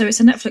 So it's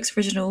a Netflix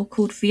original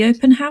called The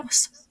Open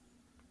House.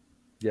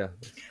 Yeah,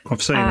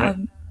 I've seen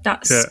it.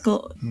 That's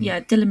got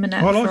Dylan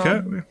Minnette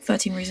from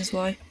 13 Reasons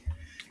Why.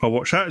 I'll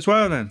watch that as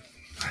well then.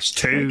 That's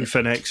 2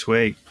 for next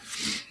week.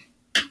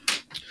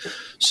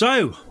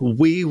 So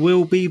we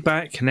will be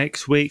back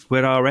next week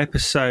with our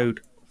episode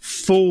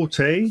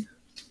 40.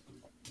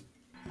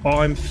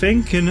 I'm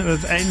thinking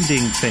of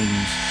ending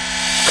things.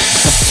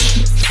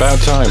 About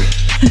time.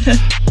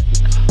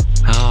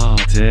 Oh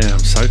dear, I'm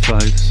so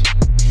close.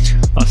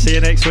 I'll see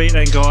you next week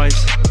then, guys.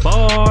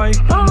 Bye.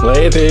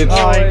 Later.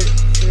 Bye.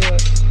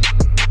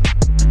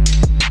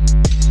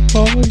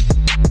 Bye.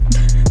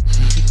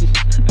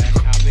 They're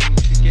coming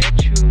to get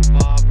you,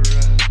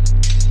 Barbara.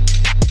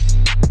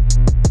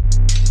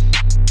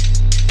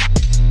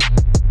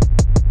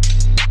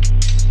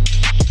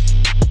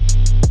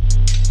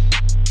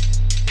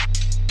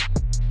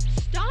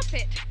 Stop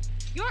it!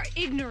 You're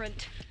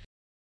ignorant.